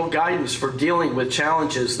scriptural guidance for dealing with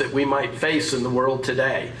challenges that we might face in the world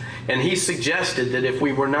today. And he suggested that if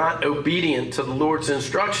we were not obedient to the Lord's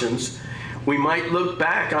instructions, we might look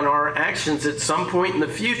back on our actions at some point in the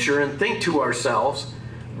future and think to ourselves,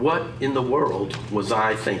 what in the world was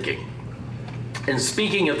I thinking? And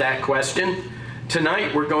speaking of that question,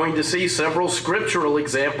 tonight we're going to see several scriptural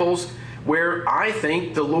examples where I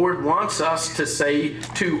think the Lord wants us to say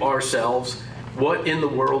to ourselves, what in the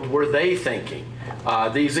world were they thinking?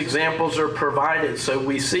 These examples are provided so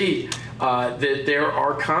we see that there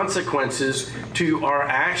are consequences to our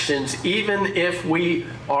actions, even if we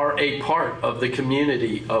are a part of the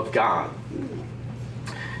community of God.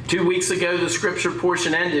 2 weeks ago, the scripture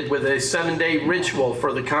portion ended with a 7-day ritual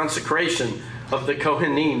for the consecration of the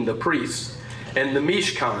Kohanim, the priests, and the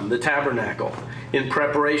Mishkan, the tabernacle, in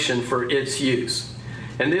preparation for its use.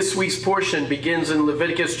 And this week's portion begins in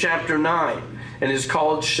Leviticus chapter 9 and is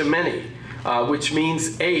called Shemini, which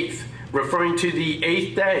means eighth, referring to the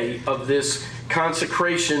 8th day of this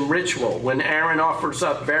consecration ritual when Aaron offers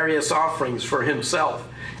up various offerings for himself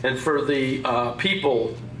and for the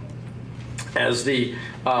people as the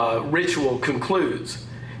ritual concludes.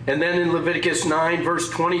 And then in Leviticus 9 verse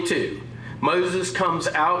 22, Moses comes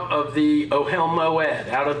out of the Ohel Moed,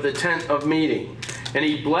 out of the tent of meeting, and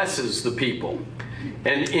he blesses the people.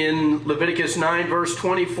 And in Leviticus 9 verse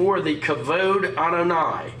 24, the Kavod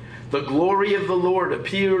Adonai, the glory of the Lord,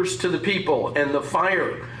 appears to the people, and the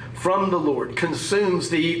fire from the Lord consumes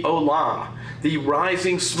the Olah, the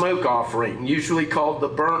rising smoke offering, usually called the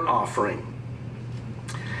burnt offering.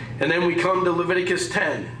 And then we come to Leviticus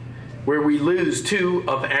 10, where we lose 2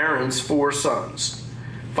 of Aaron's 4 sons.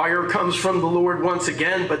 Fire comes from the Lord once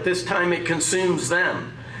again, but this time it consumes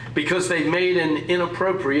them because they've made an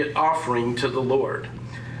inappropriate offering to the Lord.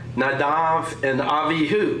 Nadav and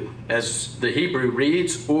Avihu, as the Hebrew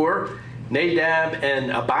reads, or Nadab and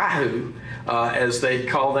Abihu, as they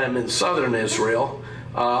call them in southern Israel,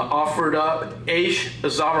 offered up Eish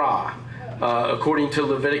Zarah, according to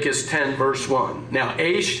Leviticus 10 verse 1. Now,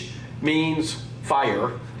 Eish means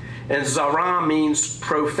fire, and Zarah means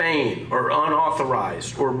profane or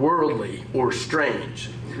unauthorized or worldly or strange.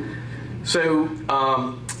 So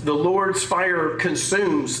the Lord's fire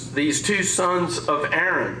consumes these 2 sons of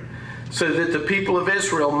Aaron so that the people of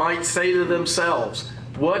Israel might say to themselves,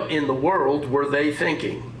 what in the world were they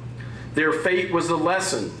thinking? Their fate was a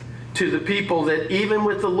lesson to the people that even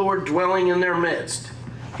with the Lord dwelling in their midst,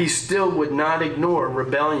 he still would not ignore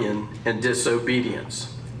rebellion and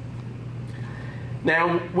disobedience.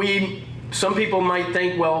 Now, some people might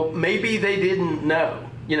think, well, maybe they didn't know.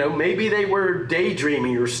 You know, maybe they were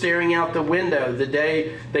daydreaming or staring out the window the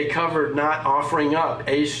day they covered not offering up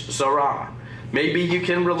Eish Zarah. Maybe you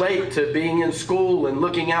can relate to being in school and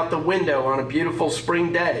looking out the window on a beautiful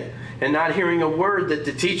spring day and not hearing a word that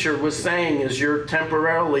the teacher was saying as you're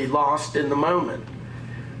temporarily lost in the moment.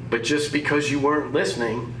 But just because you weren't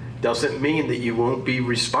listening doesn't mean that you won't be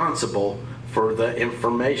responsible for the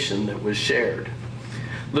information that was shared.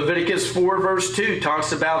 Leviticus 4 verse 2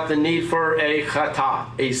 talks about the need for a chatah,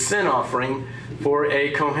 a sin offering for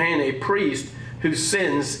a kohen, a priest who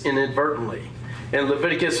sins inadvertently. And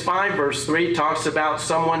Leviticus 5 verse 3 talks about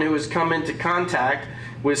someone who has come into contact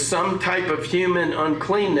with some type of human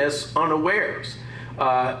uncleanness unawares.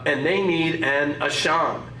 And they need an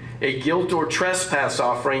asham, a guilt or trespass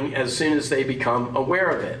offering, as soon as they become aware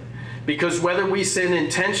of it. Because whether we sin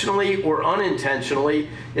intentionally or unintentionally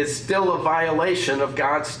is still a violation of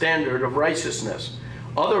God's standard of righteousness.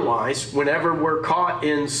 Otherwise, whenever we're caught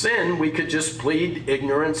in sin, we could just plead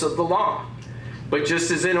ignorance of the law. But just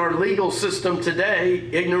as in our legal system today,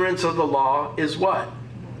 ignorance of the law is what?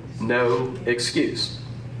 No excuse,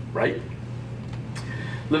 right?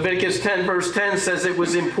 Leviticus 10 verse 10 says it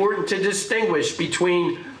was important to distinguish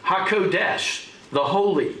between HaKodesh, the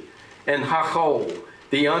holy, and HaChol,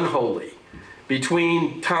 the unholy,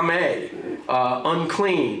 between Tameh,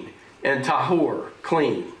 unclean, and Tahor,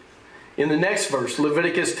 clean. In the next verse,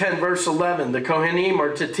 Leviticus 10 verse 11, the Kohanim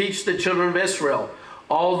are to teach the children of Israel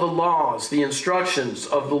all the laws, the instructions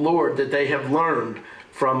of the Lord that they have learned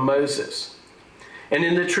from Moses. And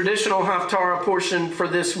in the traditional Haftarah portion for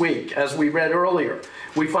this week, as we read earlier,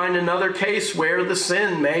 we find another case where the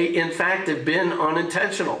sin may in fact have been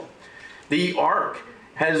unintentional. The ark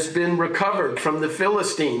has been recovered from the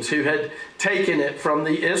Philistines who had taken it from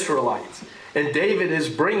the Israelites. And David is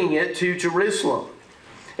bringing it to Jerusalem.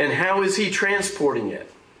 And how is he transporting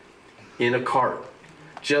it? In a cart,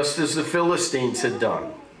 just as the Philistines had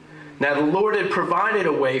done. Now the Lord had provided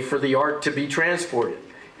a way for the ark to be transported.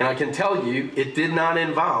 And I can tell you, it did not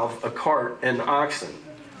involve a cart and oxen.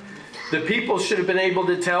 The people should have been able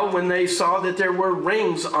to tell when they saw that there were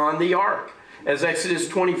rings on the ark, as Exodus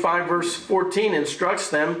 25 verse 14 instructs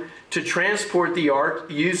them to transport the ark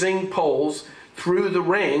using poles through the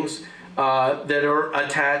rings that are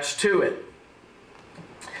attached to it.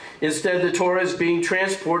 Instead, the Torah is being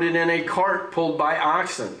transported in a cart pulled by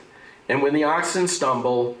oxen. And when the oxen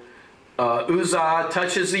stumble, Uzzah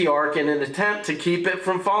touches the ark in an attempt to keep it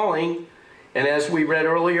from falling. And as we read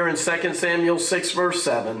earlier in 2 Samuel 6 verse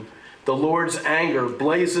 7, the Lord's anger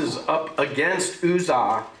blazes up against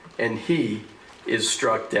Uzzah and he is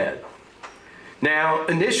struck dead. Now,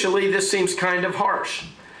 initially this seems kind of harsh,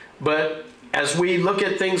 but as we look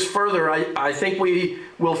at things further, I think we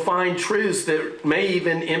will find truths that may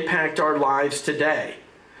even impact our lives today.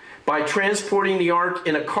 By transporting the ark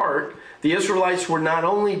in a cart, the Israelites were not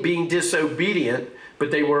only being disobedient,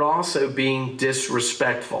 but they were also being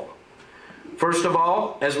disrespectful. First of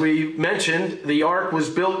all, as we mentioned, the ark was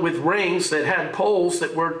built with rings that had poles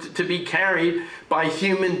that were to be carried by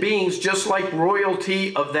human beings, just like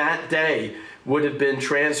royalty of that day would have been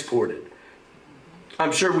transported.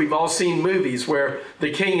 I'm sure we've all seen movies where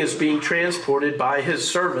the king is being transported by his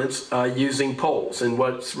servants using poles in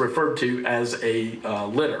what's referred to as a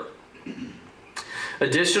litter.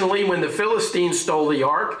 Additionally, when the Philistines stole the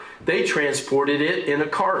ark, they transported it in a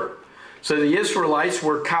cart. So the Israelites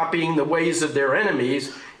were copying the ways of their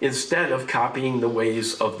enemies instead of copying the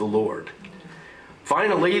ways of the Lord.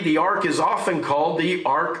 Finally, the ark is often called the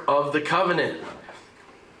Ark of the Covenant.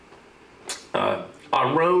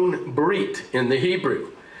 Aron Brit in the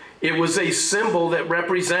Hebrew. It was a symbol that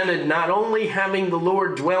represented not only having the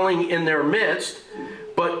Lord dwelling in their midst,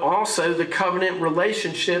 but also the covenant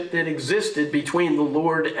relationship that existed between the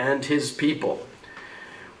Lord and his people.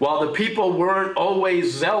 While the people weren't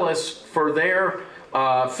always zealous for their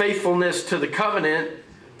faithfulness to the covenant,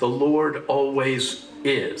 the Lord always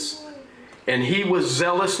is. And he was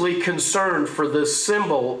zealously concerned for the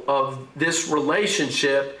symbol of this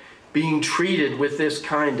relationship being treated with this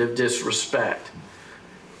kind of disrespect.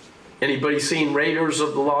 Anybody seen Raiders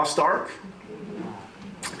of the Lost Ark?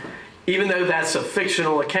 Even though that's a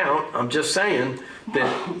fictional account, I'm just saying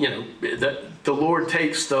that, that the Lord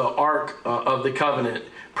takes the Ark of the Covenant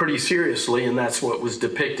pretty seriously, and that's what was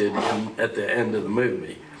depicted at the end of the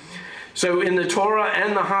movie. So in the Torah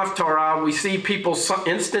and the Haftarah, we see people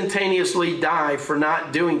instantaneously die for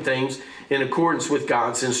not doing things in accordance with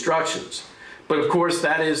God's instructions. But of course,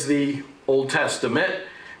 that is the Old Testament,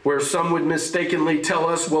 where some would mistakenly tell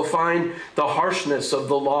us we'll find the harshness of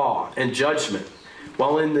the law and judgment.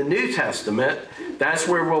 While in the New Testament, that's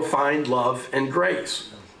where we'll find love and grace.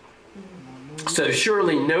 So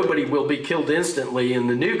surely nobody will be killed instantly in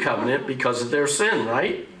the New Covenant because of their sin,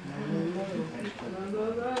 right?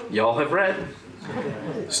 Y'all have read.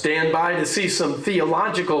 Stand by to see some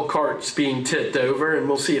theological carts being tipped over, and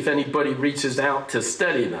we'll see if anybody reaches out to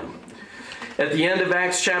study them. At the end of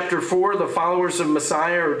Acts chapter 4, the followers of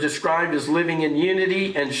Messiah are described as living in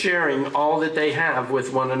unity and sharing all that they have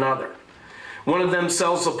with one another. One of them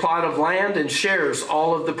sells a plot of land and shares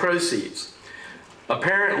all of the proceeds.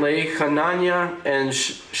 Apparently, Hananiah and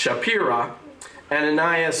Shapira,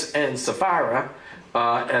 Ananias and Sapphira,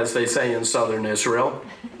 as they say in southern Israel,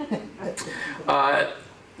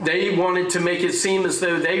 they wanted to make it seem as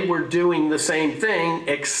though they were doing the same thing,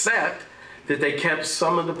 except that they kept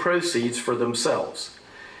some of the proceeds for themselves.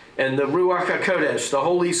 And the Ruach HaKodesh, the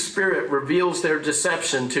Holy Spirit, reveals their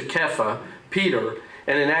deception to Kepha, Peter,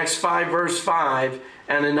 and in Acts 5 verse 5,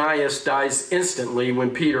 Ananias dies instantly when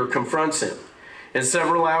Peter confronts him. And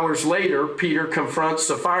several hours later, Peter confronts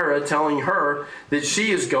Sapphira, telling her that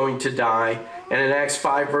she is going to die, and in Acts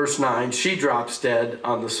 5 verse 9, she drops dead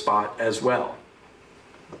on the spot as well.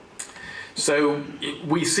 So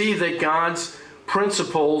we see that God's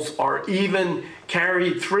principles are even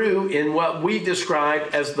carried through in what we describe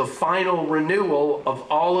as the final renewal of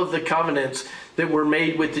all of the covenants that were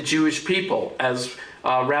made with the Jewish people, as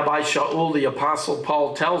Rabbi Shaul, the Apostle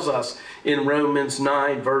Paul, tells us in Romans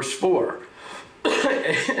 9 verse 4.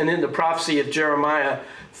 And in the prophecy of Jeremiah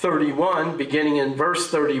 31, beginning in verse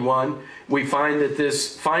 31, we find that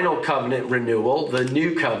this final covenant renewal, the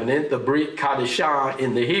new covenant, the Brit Kadishah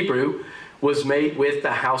in the Hebrew, was made with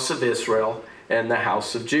the house of Israel and the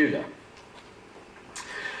house of Judah.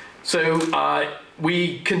 So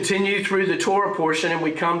we continue through the Torah portion and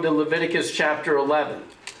we come to Leviticus chapter 11.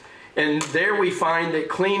 And there we find that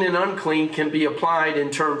clean and unclean can be applied in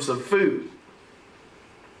terms of food.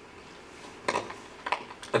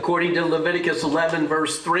 According to Leviticus 11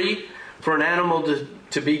 verse 3, for an animal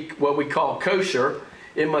to be what we call kosher,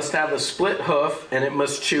 it must have a split hoof and it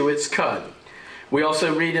must chew its cud. We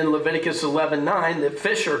also read in Leviticus 11:9 that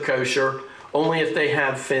fish are kosher only if they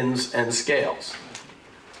have fins and scales.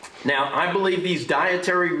 Now, I believe these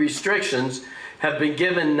dietary restrictions have been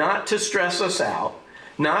given not to stress us out,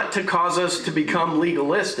 not to cause us to become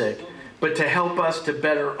legalistic, but to help us to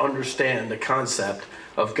better understand the concept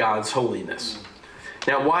of God's holiness.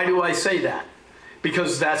 Now, why do I say that?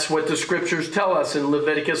 Because that's what the scriptures tell us in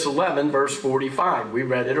Leviticus 11, verse 45. We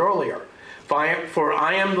read it earlier. For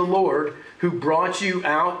I am the Lord who brought you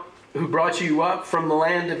up from the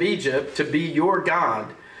land of Egypt to be your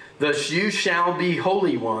God. Thus you shall be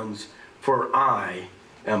holy ones, for I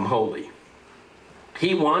am holy.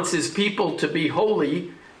 He wants his people to be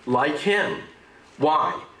holy like him.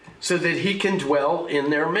 Why? So that he can dwell in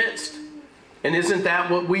their midst. And isn't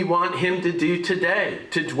that what we want him to do today?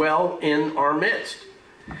 To dwell in our midst.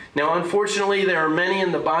 Now, unfortunately, there are many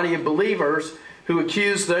in the body of believers who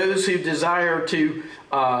accuse those who desire to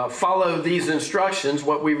follow these instructions,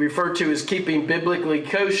 what we refer to as keeping biblically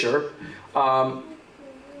kosher,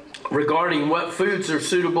 regarding what foods are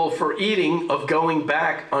suitable for eating, of going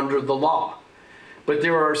back under the law. But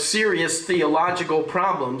there are serious theological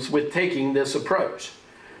problems with taking this approach.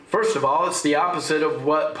 First of all, it's the opposite of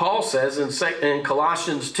what Paul says in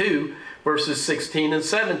Colossians 2, verses 16 and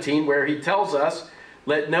 17, where he tells us,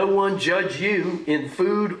 "Let no one judge you in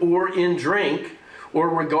food or in drink, or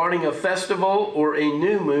regarding a festival or a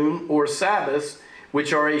new moon or Sabbaths,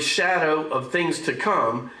 which are a shadow of things to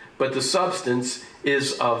come, but the substance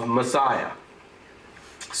is of Messiah."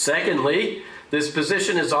 Secondly, this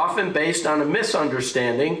position is often based on a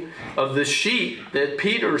misunderstanding of the sheep that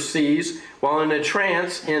Peter sees while in a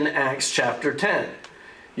trance in Acts chapter 10.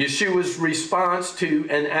 Yeshua's response to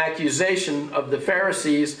an accusation of the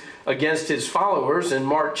Pharisees against his followers in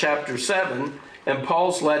Mark chapter 7, and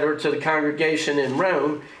Paul's letter to the congregation in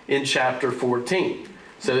Rome in chapter 14.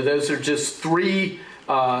 So those are just three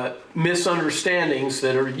misunderstandings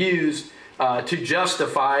that are used to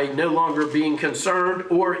justify no longer being concerned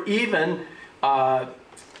or even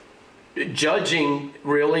judging,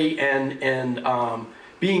 really, and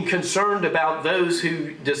being concerned about those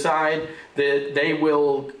who decide that they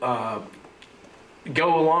will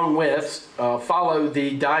go along with, follow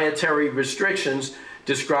the dietary restrictions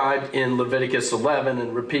described in Leviticus 11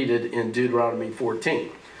 and repeated in Deuteronomy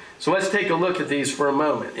 14. So let's take a look at these for a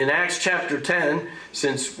moment. In Acts chapter 10,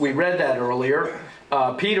 since we read that earlier,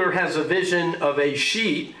 Peter has a vision of a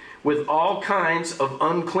sheet with all kinds of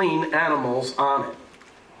unclean animals on it.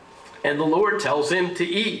 And the Lord tells him to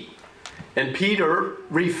eat. And Peter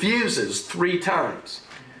refuses 3 times.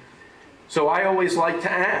 So I always like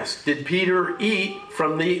to ask, did Peter eat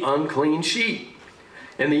from the unclean sheet?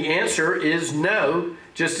 And the answer is no,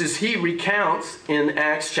 just as he recounts in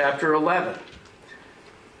Acts chapter 11.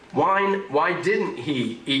 Why didn't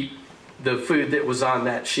he eat the food that was on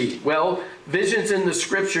that sheet? Well, visions in the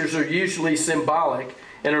scriptures are usually symbolic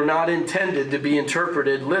and are not intended to be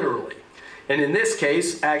interpreted literally. And in this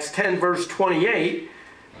case, Acts 10 verse 28,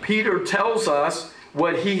 Peter tells us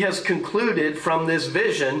what he has concluded from this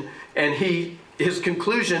vision, and his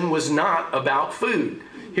conclusion was not about food.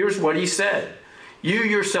 Here's what he said. You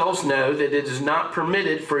yourselves know that it is not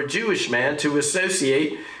permitted for a Jewish man to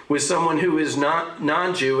associate with someone who is not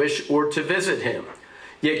non-Jewish or to visit him.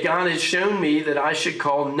 Yet God has shown me that I should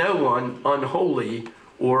call no one unholy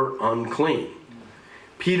or unclean.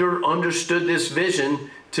 Peter understood this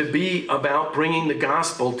vision to be about bringing the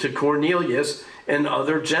gospel to Cornelius and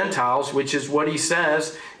other Gentiles, which is what he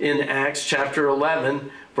says in Acts chapter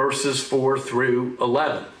 11, verses 4 through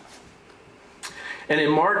 11. And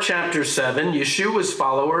in Mark chapter 7, Yeshua's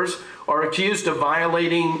followers are accused of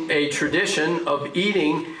violating a tradition of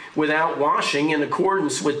eating without washing in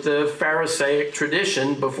accordance with the Pharisaic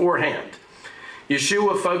tradition beforehand.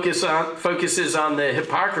 Yeshua focuses on the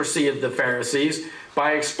hypocrisy of the Pharisees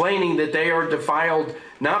by explaining that they are defiled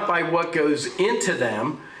not by what goes into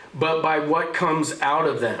them, but by what comes out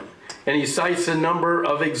of them. And he cites a number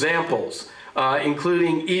of examples,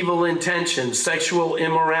 including evil intentions, sexual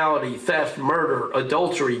immorality, theft, murder,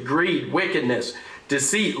 adultery, greed, wickedness,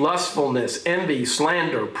 deceit, lustfulness, envy,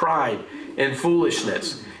 slander, pride, and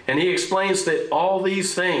foolishness. And he explains that all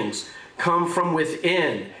these things come from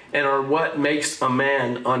within and are what makes a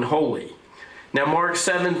man unholy. Now, Mark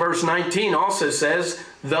 7, verse 19 also says,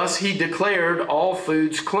 thus he declared all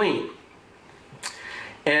foods clean.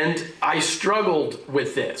 And I struggled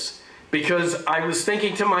with this because I was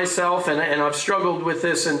thinking to myself, and I've struggled with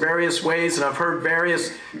this in various ways, and I've heard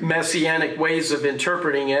various messianic ways of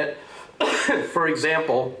interpreting it. For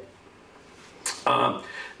example,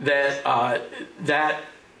 that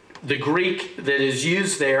the Greek that is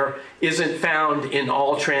used there isn't found in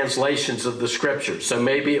all translations of the scriptures. So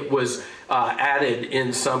maybe it was added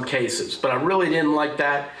in some cases. But I really didn't like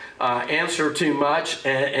that answer too much,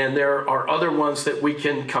 and there are other ones that we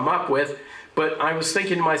can come up with. But I was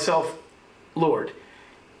thinking to myself, Lord,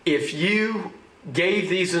 if you gave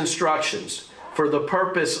these instructions for the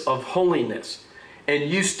purpose of holiness,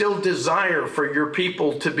 and you still desire for your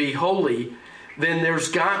people to be holy, then there's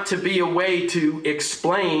got to be a way to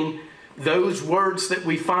explain those words that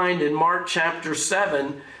we find in Mark chapter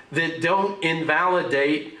 7 that don't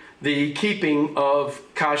invalidate the keeping of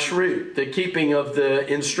kashrut, the keeping of the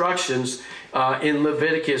instructions in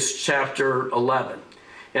Leviticus chapter 11.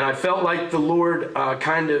 And I felt like the Lord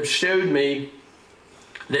kind of showed me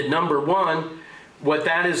that, number one, what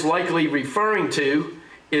that is likely referring to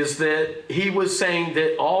is that he was saying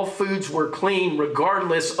that all foods were clean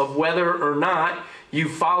regardless of whether or not you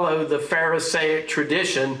follow the Pharisaic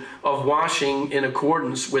tradition of washing in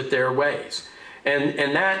accordance with their ways.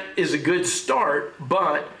 And that is a good start,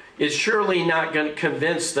 but it's surely not going to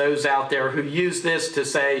convince those out there who use this to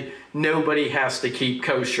say nobody has to keep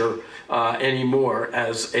kosher anymore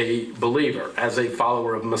as a believer, as a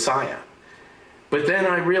follower of Messiah. But then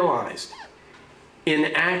I realized in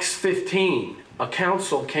Acts 15, a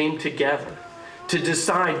council came together to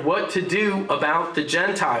decide what to do about the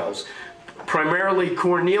Gentiles, primarily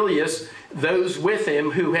Cornelius, those with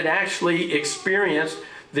him who had actually experienced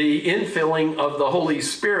the infilling of the Holy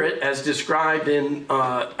Spirit as described in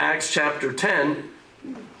Acts chapter 10.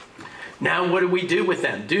 Now what do we do with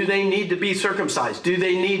them? Do they need to be circumcised? Do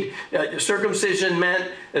they need circumcision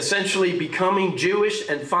meant essentially becoming Jewish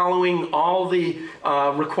and following all the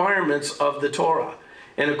requirements of the Torah?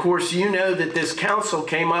 And of course, you know that this council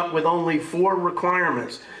came up with only 4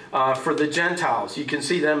 requirements for the Gentiles. You can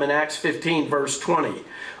see them in Acts 15, verse 20.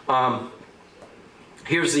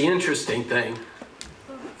 Here's the interesting thing.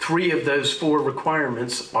 3 of those 4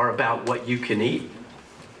 requirements are about what you can eat.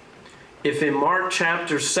 If in Mark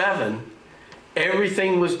chapter 7,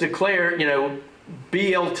 everything was declared,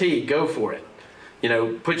 BLT, go for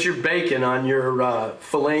it. Put your bacon on your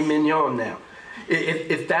filet mignon now.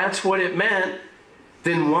 If that's what it meant,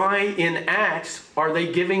 then why in Acts are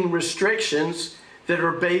they giving restrictions that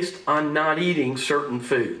are based on not eating certain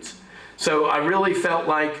foods? So I really felt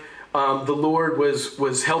like the Lord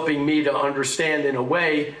was helping me to understand in a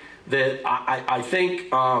way that I think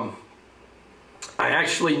I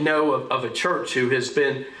actually know of a church who has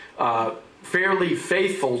been fairly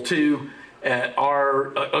faithful to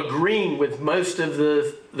are agreeing with most of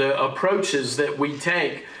the approaches that we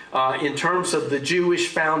take in terms of the Jewish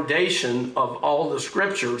foundation of all the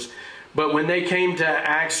scriptures. But when they came to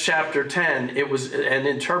Acts chapter 10, it was, and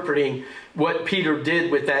interpreting what Peter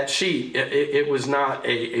did with that sheet, it was not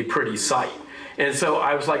a pretty sight. And so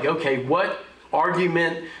I was like, okay, what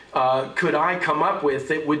argument could I come up with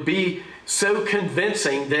that would be so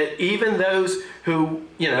convincing that even those who,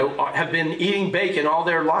 have been eating bacon all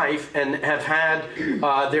their life and have had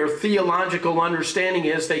their theological understanding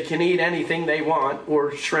is they can eat anything they want,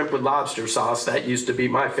 or shrimp with lobster sauce. That used to be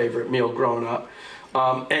my favorite meal growing up.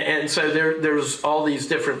 And so there's all these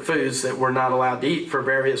different foods that we're not allowed to eat for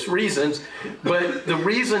various reasons. But the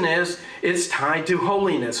reason is it's tied to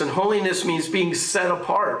holiness. And holiness means being set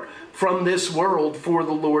apart from this world for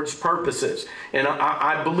the Lord's purposes. And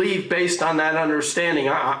I believe, based on that understanding,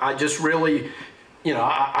 I just really,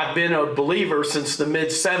 I've been a believer since the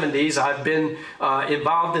mid-'70s. I've been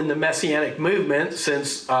involved in the Messianic movement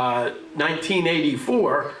since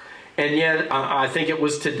 1984. And yet, I think it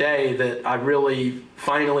was today that I really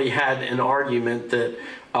finally had an argument that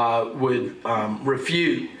would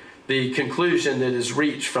refute the conclusion that is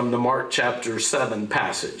reached from the Mark chapter 7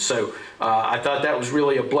 passage. So I thought that was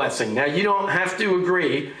really a blessing. Now, you don't have to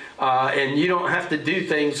agree, and you don't have to do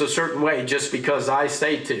things a certain way just because I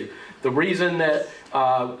say to. The reason that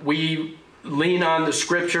we lean on the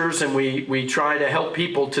scriptures and we try to help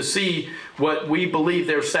people to see what we believe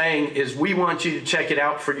they're saying is we want you to check it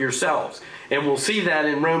out for yourselves. And we'll see that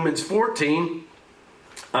in Romans 14.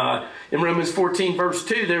 In Romans 14 verse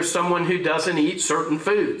 2, there's someone who doesn't eat certain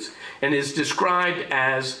foods and is described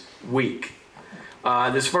as weak.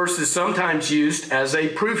 This verse is sometimes used as a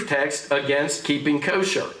proof text against keeping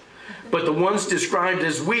kosher. But the ones described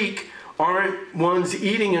as weak aren't ones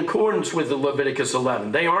eating in accordance with the Leviticus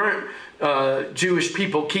 11. They aren't Jewish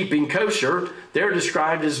people keeping kosher. They're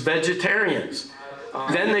described as vegetarians.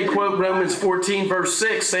 Then they quote Romans 14 verse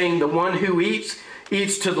 6 saying the one who eats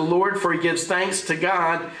to the Lord, for he gives thanks to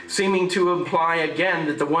God, seeming to imply again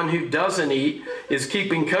that the one who doesn't eat is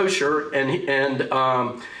keeping kosher, and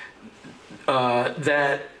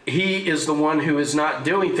that he is the one who is not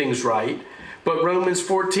doing things right. But Romans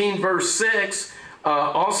 14 verse 6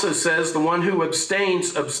 also says the one who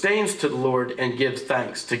abstains to the Lord and gives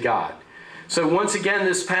thanks to God. So once again,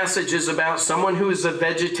 this passage is about someone who is a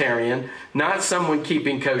vegetarian, not someone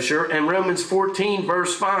keeping kosher. And Romans 14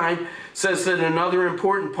 verse 5 says that another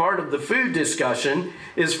important part of the food discussion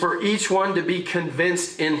is for each one to be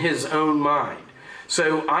convinced in his own mind.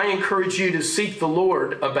 So I encourage you to seek the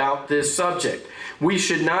Lord about this subject. We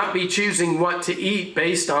should not be choosing what to eat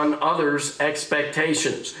based on others'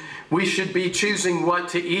 expectations. We should be choosing what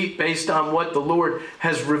to eat based on what the Lord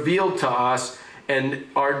has revealed to us and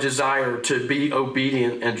our desire to be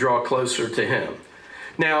obedient and draw closer to Him.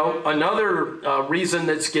 Now, another reason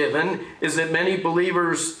that's given is that many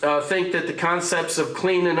believers think that the concepts of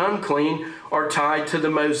clean and unclean are tied to the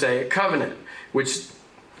Mosaic covenant, which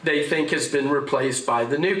they think has been replaced by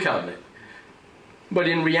the new covenant. But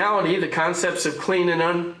in reality, the concepts of clean and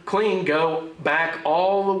unclean go back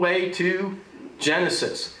all the way to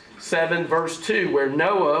Genesis 7 verse 2, where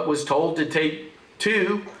Noah was told to take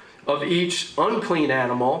 2 of each unclean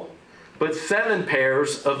animal, but 7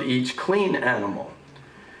 pairs of each clean animal.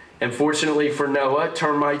 And fortunately for Noah,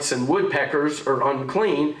 termites and woodpeckers are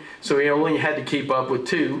unclean, so he only had to keep up with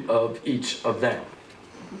 2 of each of them.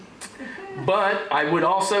 But I would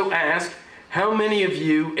also ask, how many of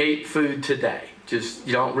you ate food today? Just,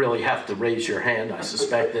 you don't really have to raise your hand. I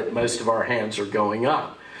suspect that most of our hands are going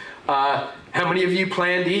up. How many of you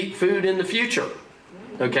plan to eat food in the future?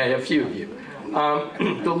 Okay, a few of you.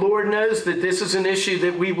 The Lord knows that this is an issue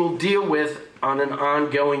that we will deal with on an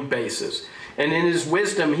ongoing basis. And in His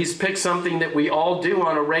wisdom, He's picked something that we all do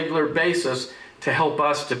on a regular basis to help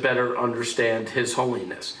us to better understand His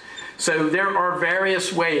holiness. So there are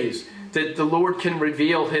various ways that the Lord can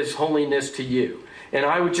reveal His holiness to you. And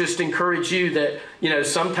I would just encourage you that,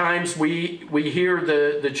 sometimes we hear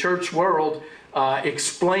the church world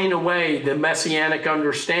explain away the Messianic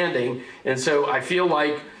understanding. And so I feel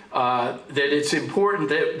like that it's important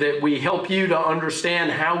that we help you to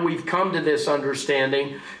understand how we've come to this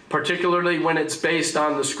understanding, particularly when it's based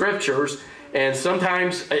on the scriptures. And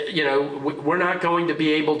sometimes, we're not going to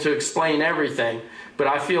be able to explain everything, but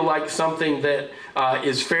I feel like something that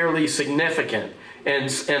is fairly significant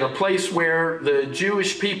and a place where the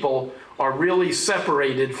Jewish people are really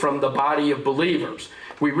separated from the body of believers.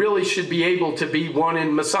 We really should be able to be one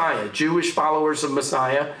in Messiah, Jewish followers of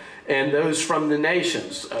Messiah, and those from the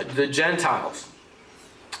nations, the Gentiles.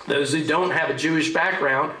 Those who don't have a Jewish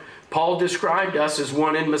background, Paul described us as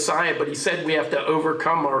one in Messiah, but he said we have to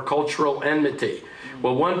overcome our cultural enmity.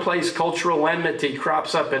 Well, one place cultural enmity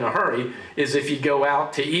crops up in a hurry is if you go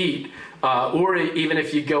out to eat, or even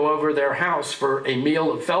if you go over their house for a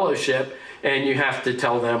meal of fellowship and you have to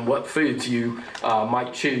tell them what foods you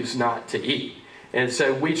might choose not to eat. And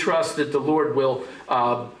so we trust that the Lord will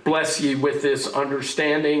bless you with this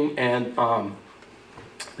understanding, and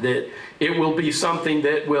that it will be something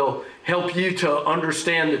that will help you to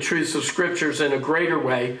understand the truths of Scriptures in a greater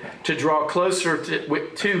way, to draw closer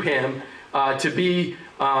to Him, to be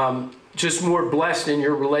just more blessed in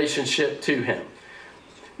your relationship to Him.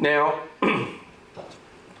 Now,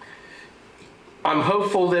 I'm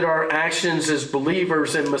hopeful that our actions as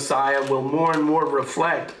believers in Messiah will more and more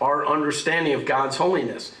reflect our understanding of God's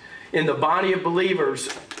holiness. In the body of believers,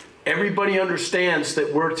 everybody understands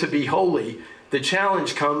that we're to be holy. The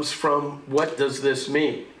challenge comes from, what does this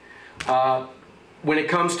mean? When it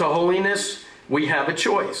comes to holiness, we have a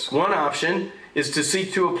choice. One option is to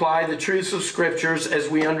seek to apply the truths of Scriptures as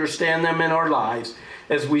we understand them in our lives,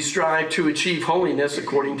 as we strive to achieve holiness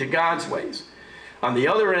according to God's ways. On the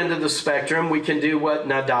other end of the spectrum, we can do what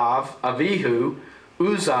Nadav, Avihu,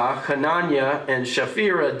 Uzzah, Hananiah, and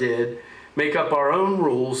Shaphrah did, make up our own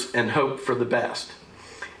rules and hope for the best.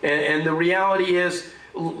 And the reality is,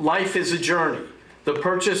 life is a journey. The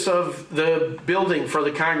purchase of the building for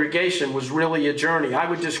the congregation was really a journey. I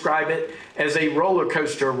would describe it as a roller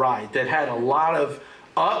coaster ride that had a lot of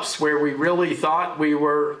ups where we really thought we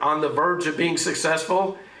were on the verge of being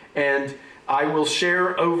successful. And I will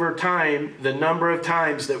share over time the number of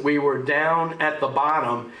times that we were down at the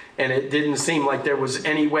bottom and it didn't seem like there was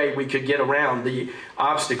any way we could get around the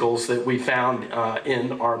obstacles that we found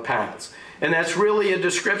in our paths. And that's really a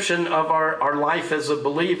description of our life as a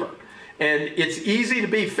believer. And it's easy to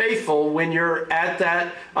be faithful when you're at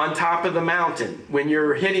that, on top of the mountain, when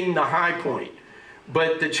you're hitting the high point.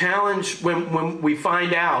 But the challenge when we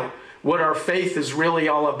find out what our faith is really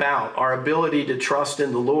all about, our ability to trust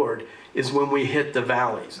in the Lord, is when we hit the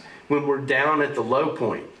valleys, when we're down at the low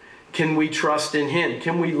point. Can we trust in Him?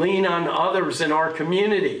 Can we lean on others in our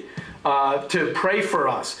community to pray for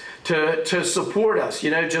us, to support us?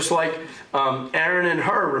 You know, just like Aaron and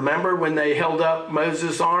Hur, remember when they held up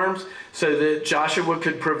Moses' arms so that Joshua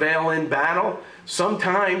could prevail in battle?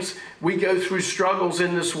 Sometimes we go through struggles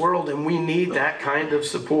in this world and we need that kind of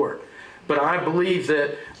support. But I believe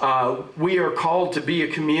that we are called to be a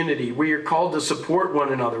community. We are called to support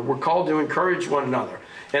one another. We're called to encourage one another.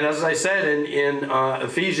 And as I said in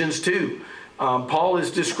Ephesians 2, Paul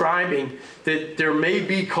is describing that there may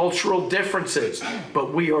be cultural differences,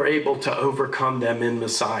 but we are able to overcome them in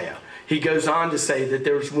Messiah. He goes on to say that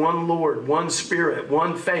there's one Lord, one Spirit,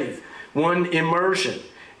 one faith, one immersion.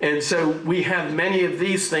 And so we have many of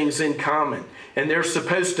these things in common, and they're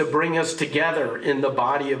supposed to bring us together in the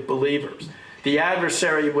body of believers. The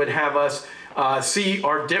adversary would have us see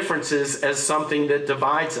our differences as something that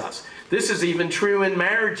divides us. This is even true in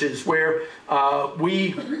marriages where our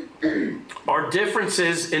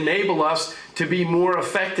differences enable us to be more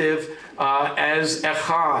effective as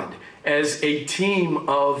echad, as a team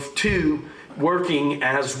of two working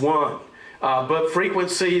as one. But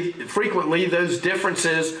frequently those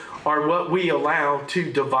differences are what we allow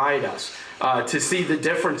to divide us, to see the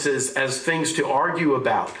differences as things to argue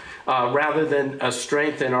about rather than a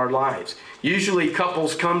strength in our lives. Usually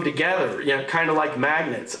couples come together, you know, kind of like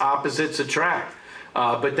magnets, opposites attract.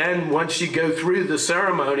 But then once you go through the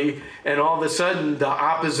ceremony and all of a sudden the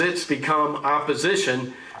opposites become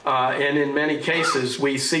opposition, and in many cases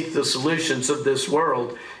we seek the solutions of this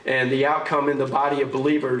world, and the outcome in the body of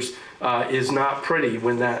believers is not pretty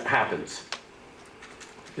when that happens.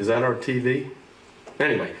 Is that our TV?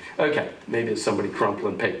 Anyway, okay, maybe it's somebody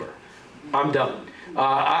crumpling paper. I'm done.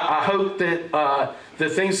 I hope that the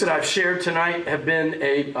things that I've shared tonight have been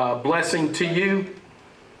a blessing to you.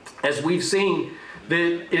 As we've seen,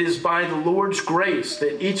 that it is by the Lord's grace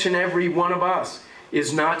that each and every one of us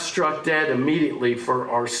is not struck dead immediately for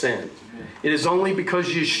our sin. It is only because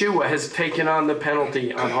Yeshua has taken on the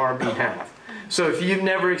penalty on our behalf. So if you've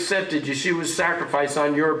never accepted Yeshua's sacrifice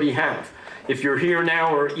on your behalf, if you're here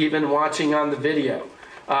now or even watching on the video,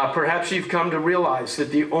 perhaps you've come to realize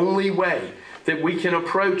that the only way that we can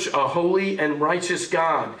approach a holy and righteous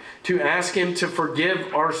God, to ask Him to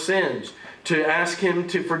forgive our sins, to ask Him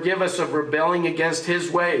to forgive us of rebelling against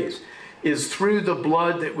His ways, is through the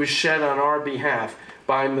blood that was shed on our behalf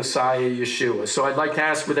by Messiah Yeshua. So I'd like to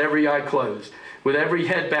ask, with every eye closed, with every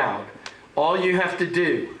head bowed, all you have to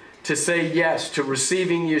do to say yes to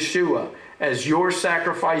receiving Yeshua as your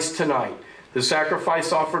sacrifice tonight, the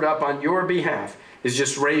sacrifice offered up on your behalf, is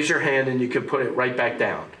just raise your hand and you can put it right back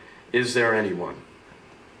down. Is there anyone?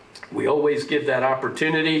 We always give that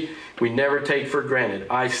opportunity. We never take for granted.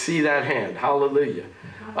 I see that hand. Hallelujah.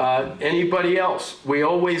 Anybody else? We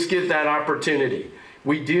always give that opportunity.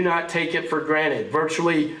 We do not take it for granted.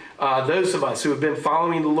 Virtually those of us who have been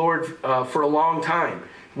following the Lord for a long time,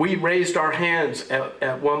 we raised our hands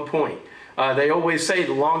at one point. They always say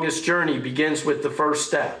the longest journey begins with the first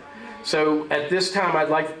step. So at this time, I'd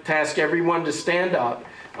like to ask everyone to stand up,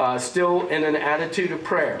 still in an attitude of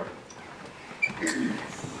prayer.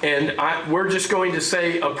 And we're just going to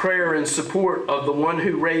say a prayer in support of the one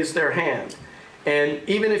who raised their hand. And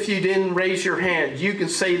even if you didn't raise your hand, you can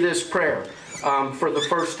say this prayer for the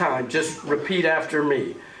first time. Just repeat after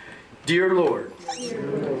me. Dear Lord,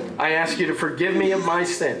 I ask you to forgive me of my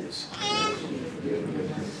sins.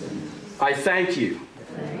 I thank you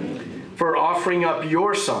for offering up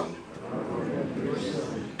your Son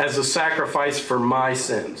as a sacrifice for my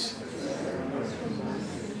sins.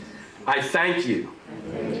 I thank you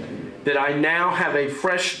that I now have a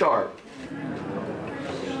fresh start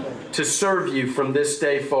to serve you from this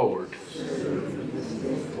day forward.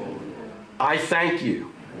 I thank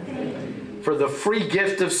you for the free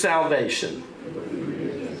gift of salvation,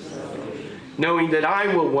 knowing that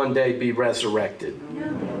I will one day be resurrected,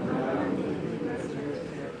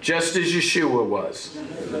 just as Yeshua was,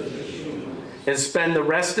 and spend the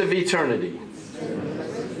rest of eternity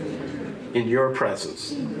in your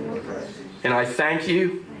presence. And I thank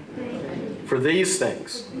you for these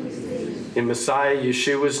things in Messiah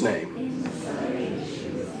Yeshua's name.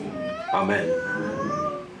 Amen.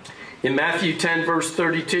 In Matthew 10, verse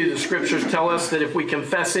 32, the scriptures tell us that if we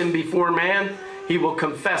confess him before man, he will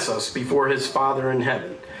confess us before his Father in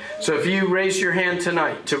heaven. So if you raise your hand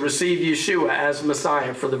tonight to receive Yeshua as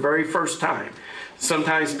Messiah for the very first time,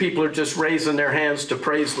 sometimes people are just raising their hands to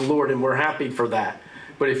praise the Lord, and we're happy for that.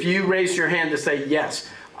 But if you raise your hand to say, yes,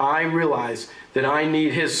 I realize that I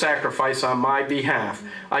need his sacrifice on my behalf,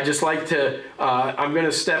 I just like to, I'm going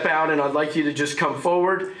to step out, and I'd like you to just come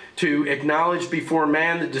forward to acknowledge before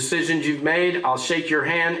man the decisions you've made. I'll shake your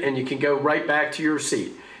hand, and you can go right back to your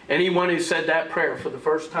seat. Anyone who said that prayer for the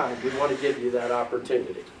first time, we want to give you that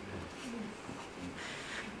opportunity.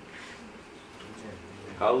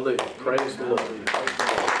 Hallelujah. Praise the Lord.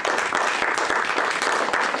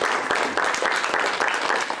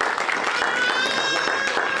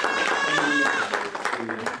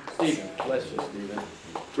 Stephen, bless you, Stephen.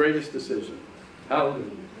 Greatest decision.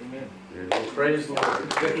 Hallelujah. Amen. Praise the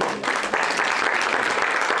Lord.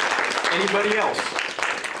 Anybody else?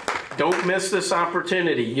 Don't miss this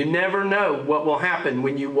opportunity. You never know what will happen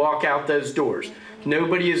when you walk out those doors.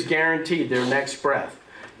 Nobody is guaranteed their next breath.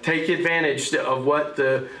 Take advantage of what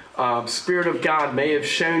the Spirit of God may have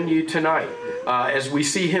shown you tonight as we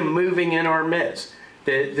see him moving in our midst,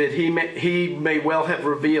 that he may well have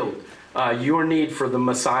revealed your need for the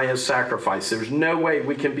Messiah's sacrifice. There's no way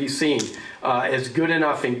we can be seen as good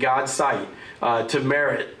enough in God's sight to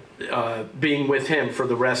merit being with him for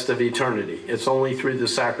the rest of eternity. It's only through the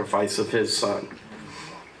sacrifice of his Son.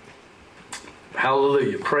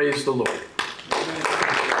 Hallelujah. Praise the Lord.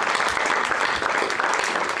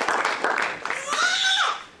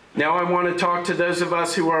 Now I want to talk to those of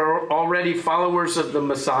us who are already followers of the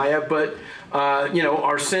Messiah, but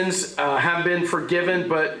our sins have been forgiven,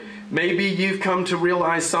 but maybe you've come to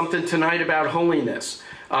realize something tonight about holiness.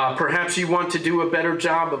 Perhaps you want to do a better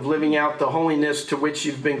job of living out the holiness to which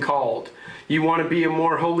you've been called. You want to be a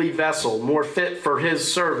more holy vessel, more fit for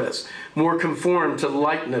his service, more conformed to the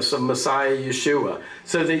likeness of Messiah Yeshua,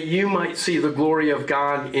 so that you might see the glory of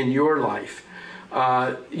God in your life.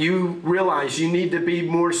 You realize you need to be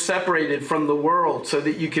more separated from the world so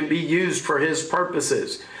that you can be used for his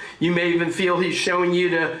purposes. You may even feel he's showing you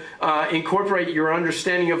to incorporate your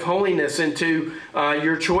understanding of holiness into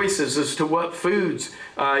your choices as to what foods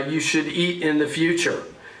you should eat in the future.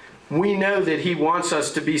 We know that he wants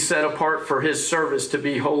us to be set apart for his service, to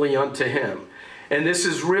be holy unto him. And this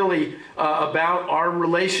is really about our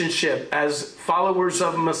relationship as followers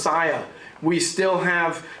of Messiah. We still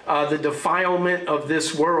have the defilement of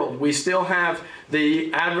this world. We still have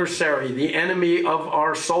the adversary, the enemy of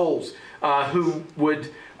our souls, who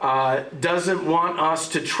doesn't want us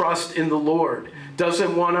to trust in the Lord,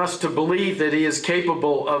 doesn't want us to believe that he is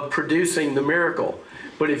capable of producing the miracle.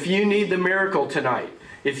 But if you need the miracle tonight,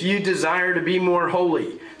 if you desire to be more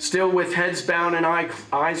holy, still with heads bowed and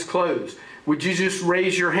eyes closed, would you just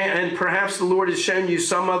raise your hand? And perhaps the Lord has shown you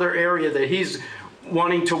some other area that he's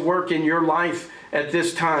wanting to work in your life at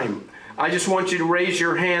this time. I just want you to raise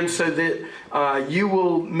your hand so that you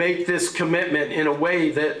will make this commitment in a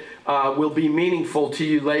way that will be meaningful to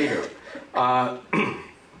you later.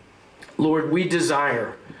 Lord, we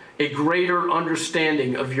desire a greater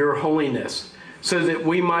understanding of your holiness so that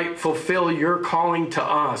we might fulfill your calling to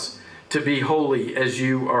us to be holy as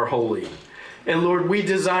you are holy. And Lord, we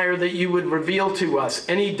desire that you would reveal to us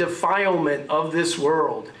any defilement of this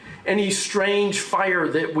world, any strange fire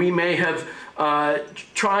that we may have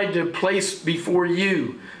tried to place before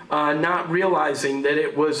you, not realizing that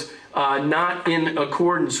it was not in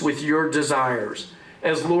accordance with your desires.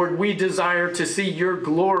 As Lord, we desire to see your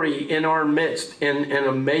glory in our midst in an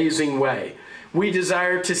amazing way. We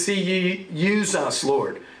desire to see you use us,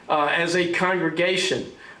 Lord, as a congregation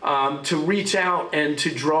to reach out and to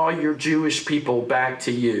draw your Jewish people back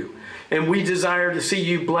to you. And we desire to see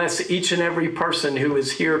you bless each and every person who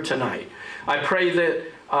is here tonight. I pray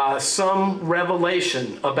that some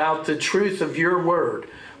revelation about the truth of your word,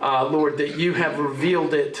 Lord, that you have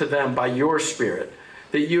revealed it to them by your Spirit,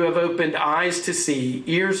 that you have opened eyes to see,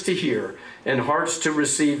 ears to hear, and hearts to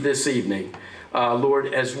receive this evening.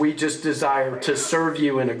 Lord, as we just desire to serve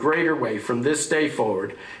you in a greater way from this day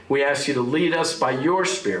forward, we ask you to lead us by your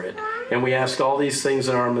Spirit, and we ask all these things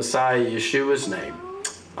in our Messiah, Yeshua's name.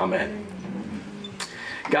 Amen.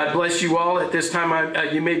 God bless you all. At this time,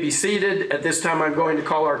 you may be seated. At this time, I'm going to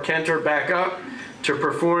call our cantor back up to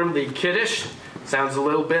perform the Kiddush. Sounds a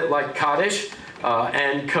little bit like Kaddish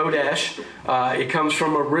and Kodesh. It comes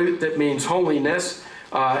from a root that means holiness,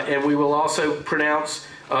 and we will also pronounce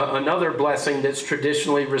another blessing that's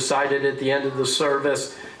traditionally recited at the end of the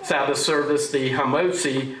service, Sabbath service, the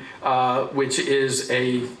Hamotzi, which is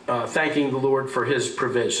a thanking the Lord for his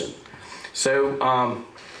provision. So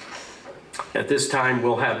at this time,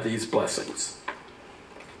 we'll have these blessings.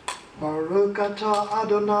 Baruch atah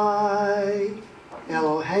Adonai,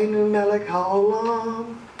 Eloheinu melech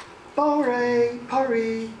haolam, borei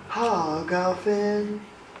pari hagafen.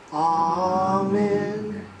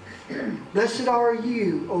 Amen. Blessed are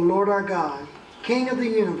you, O Lord our God, King of the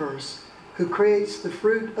universe, who creates the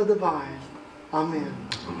fruit of the vine. Amen.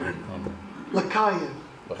 Amen. L'chaim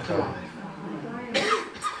to life.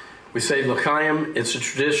 We say L'chaim. It's a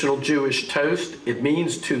traditional Jewish toast. It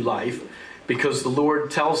means to life, because the Lord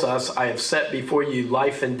tells us, I have set before you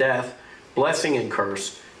life and death, blessing and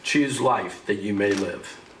curse. Choose life that you may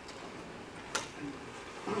live.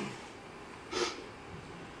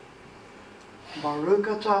 Baruch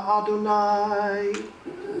atah Adonai,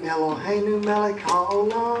 Eloheinu melech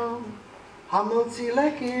haolam, hamotzi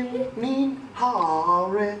lechem min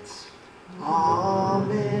haaretz.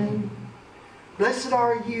 Amen. Blessed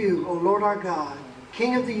are you, O Lord our God,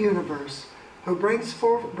 King of the universe, who brings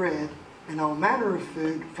forth bread and all manner of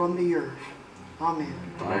food from the earth. Amen.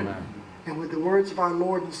 Amen. And with the words of our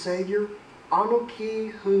Lord and Savior,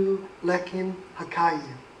 Anoki hu lechem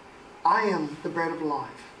hakayim. I am the bread of life.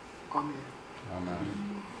 Amen.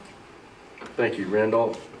 Amen. Thank you,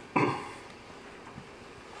 Randall.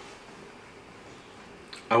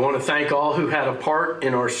 I want to thank all who had a part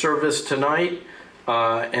in our service tonight.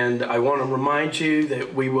 And I want to remind you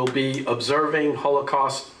that we will be observing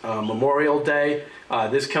Holocaust Memorial Day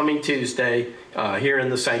this coming Tuesday here in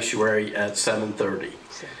the sanctuary at 7:30.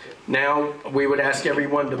 Now, we would ask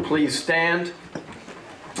everyone to please stand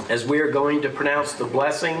as we are going to pronounce the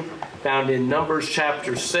blessing found in Numbers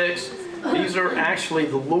chapter 6. These are actually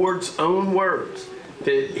the Lord's own words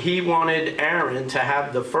that he wanted Aaron to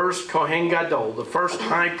have the first Kohen Gadol, the first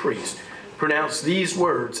high priest, pronounce these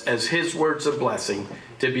words as his words of blessing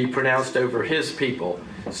to be pronounced over his people.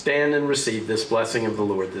 Stand and receive this blessing of the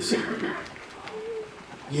Lord this evening.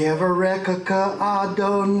 Yevarekaka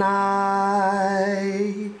Adonai,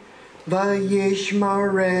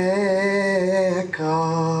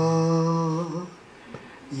 Vayishmareka.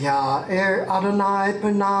 Ya'er Adonai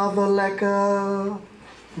panav aleka,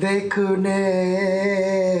 Vekuneka.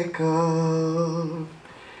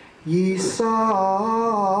 Yisab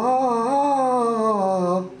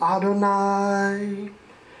Adonai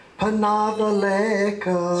panav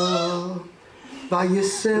aleka,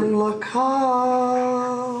 Vayisim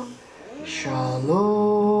laka. Shalom.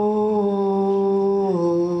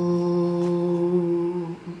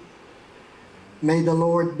 May the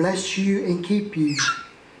Lord bless you and keep you.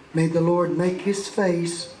 May the Lord make his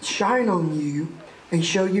face shine on you and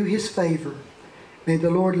show you his favor. May the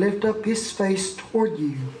Lord lift up his face toward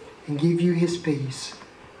you and give you his peace.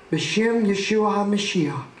 B'Shem Yeshua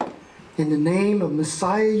HaMashiach, in the name of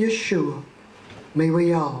Messiah Yeshua, may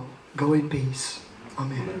we all go in peace.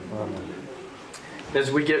 Amen.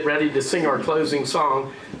 As we get ready to sing our closing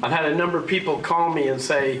song, I've had a number of people call me and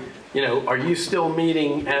say, you know, are you still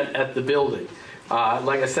meeting at the building?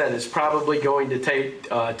 Like I said, it's probably going to take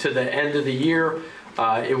to the end of the year.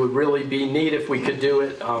 It would really be neat if we could do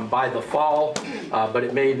it by the fall, but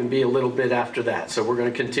it may even be a little bit after that. So we're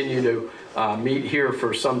going to continue to meet here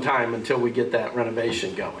for some time until we get that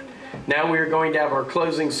renovation going. Now we are going to have our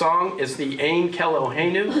closing song. It's the Ein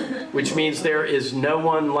Keloheinu, which means there is no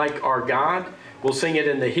one like our God. We'll sing it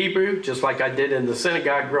in the Hebrew, just like I did in the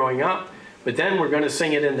synagogue growing up. But then we're going to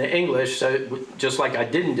sing it in the English, so just like I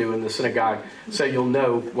didn't do in the synagogue, so you'll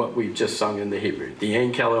know what we've just sung in the Hebrew. The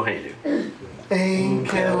Ein Keloheinu. Ein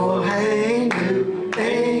Keloheinu,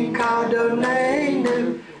 Ein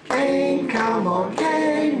Kadonenu, Ein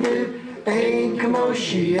Kamokenu, Ein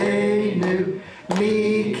Kamoshienu,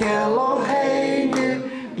 Mi Keloheinu,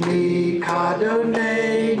 Mi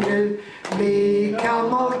Kadonenu, Mi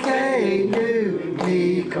Kamokenu,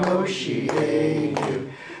 Mi Kamoshienu.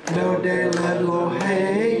 No de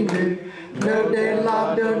Eloheinu, no de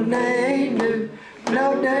Ladonenu,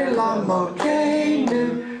 no de Lamokenu,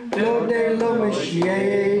 no de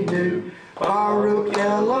Lomoshienu. Baruch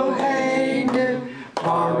Eloheinu,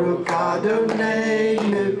 Baruch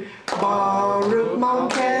Adonenu, Baruch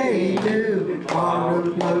Malkeinu,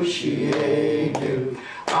 Baruch Moshienu.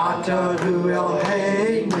 Atahu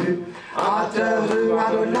Eloheinu, Atahu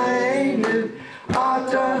Adonenu,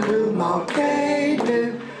 Atahu Malkeinu,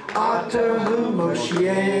 Atahu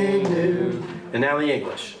Moshienu. And now the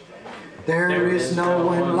English. There is no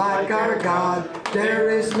one like our God. There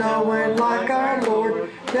is no one like our Lord.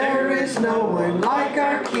 There is no one like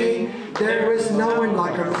our King. There is no one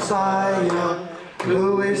like our Messiah.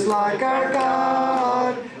 Who is like our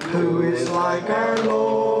God? Who is like our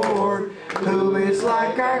Lord? Who is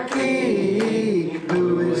like our King?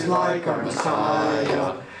 Who is like our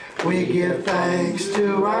Messiah? We give thanks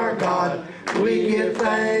to our God. We give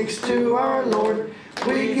thanks to our Lord.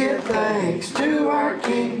 We give thanks to our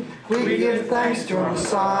King. We give thanks to our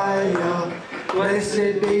Messiah.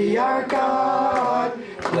 Blessed be our God.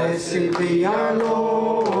 Blessed be our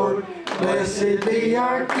Lord. Blessed be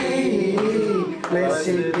our King.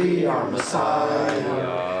 Blessed be our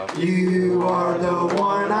Messiah. You are the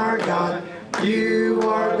one, our God. You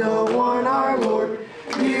are the one, our Lord.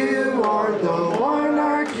 You are the one,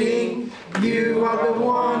 our King. You are the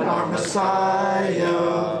one, our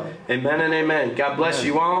Messiah. Amen and amen. God bless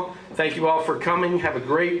you all. Thank you all for coming. Have a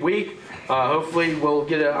great week. Hopefully we'll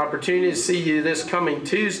get an opportunity to see you this coming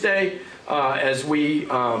Tuesday as we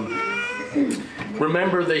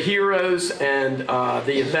remember the heroes and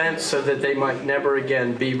the events so that they might never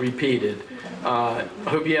again be repeated.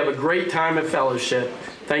 Hope you have a great time of fellowship.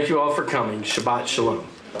 Thank you all for coming. Shabbat Shalom.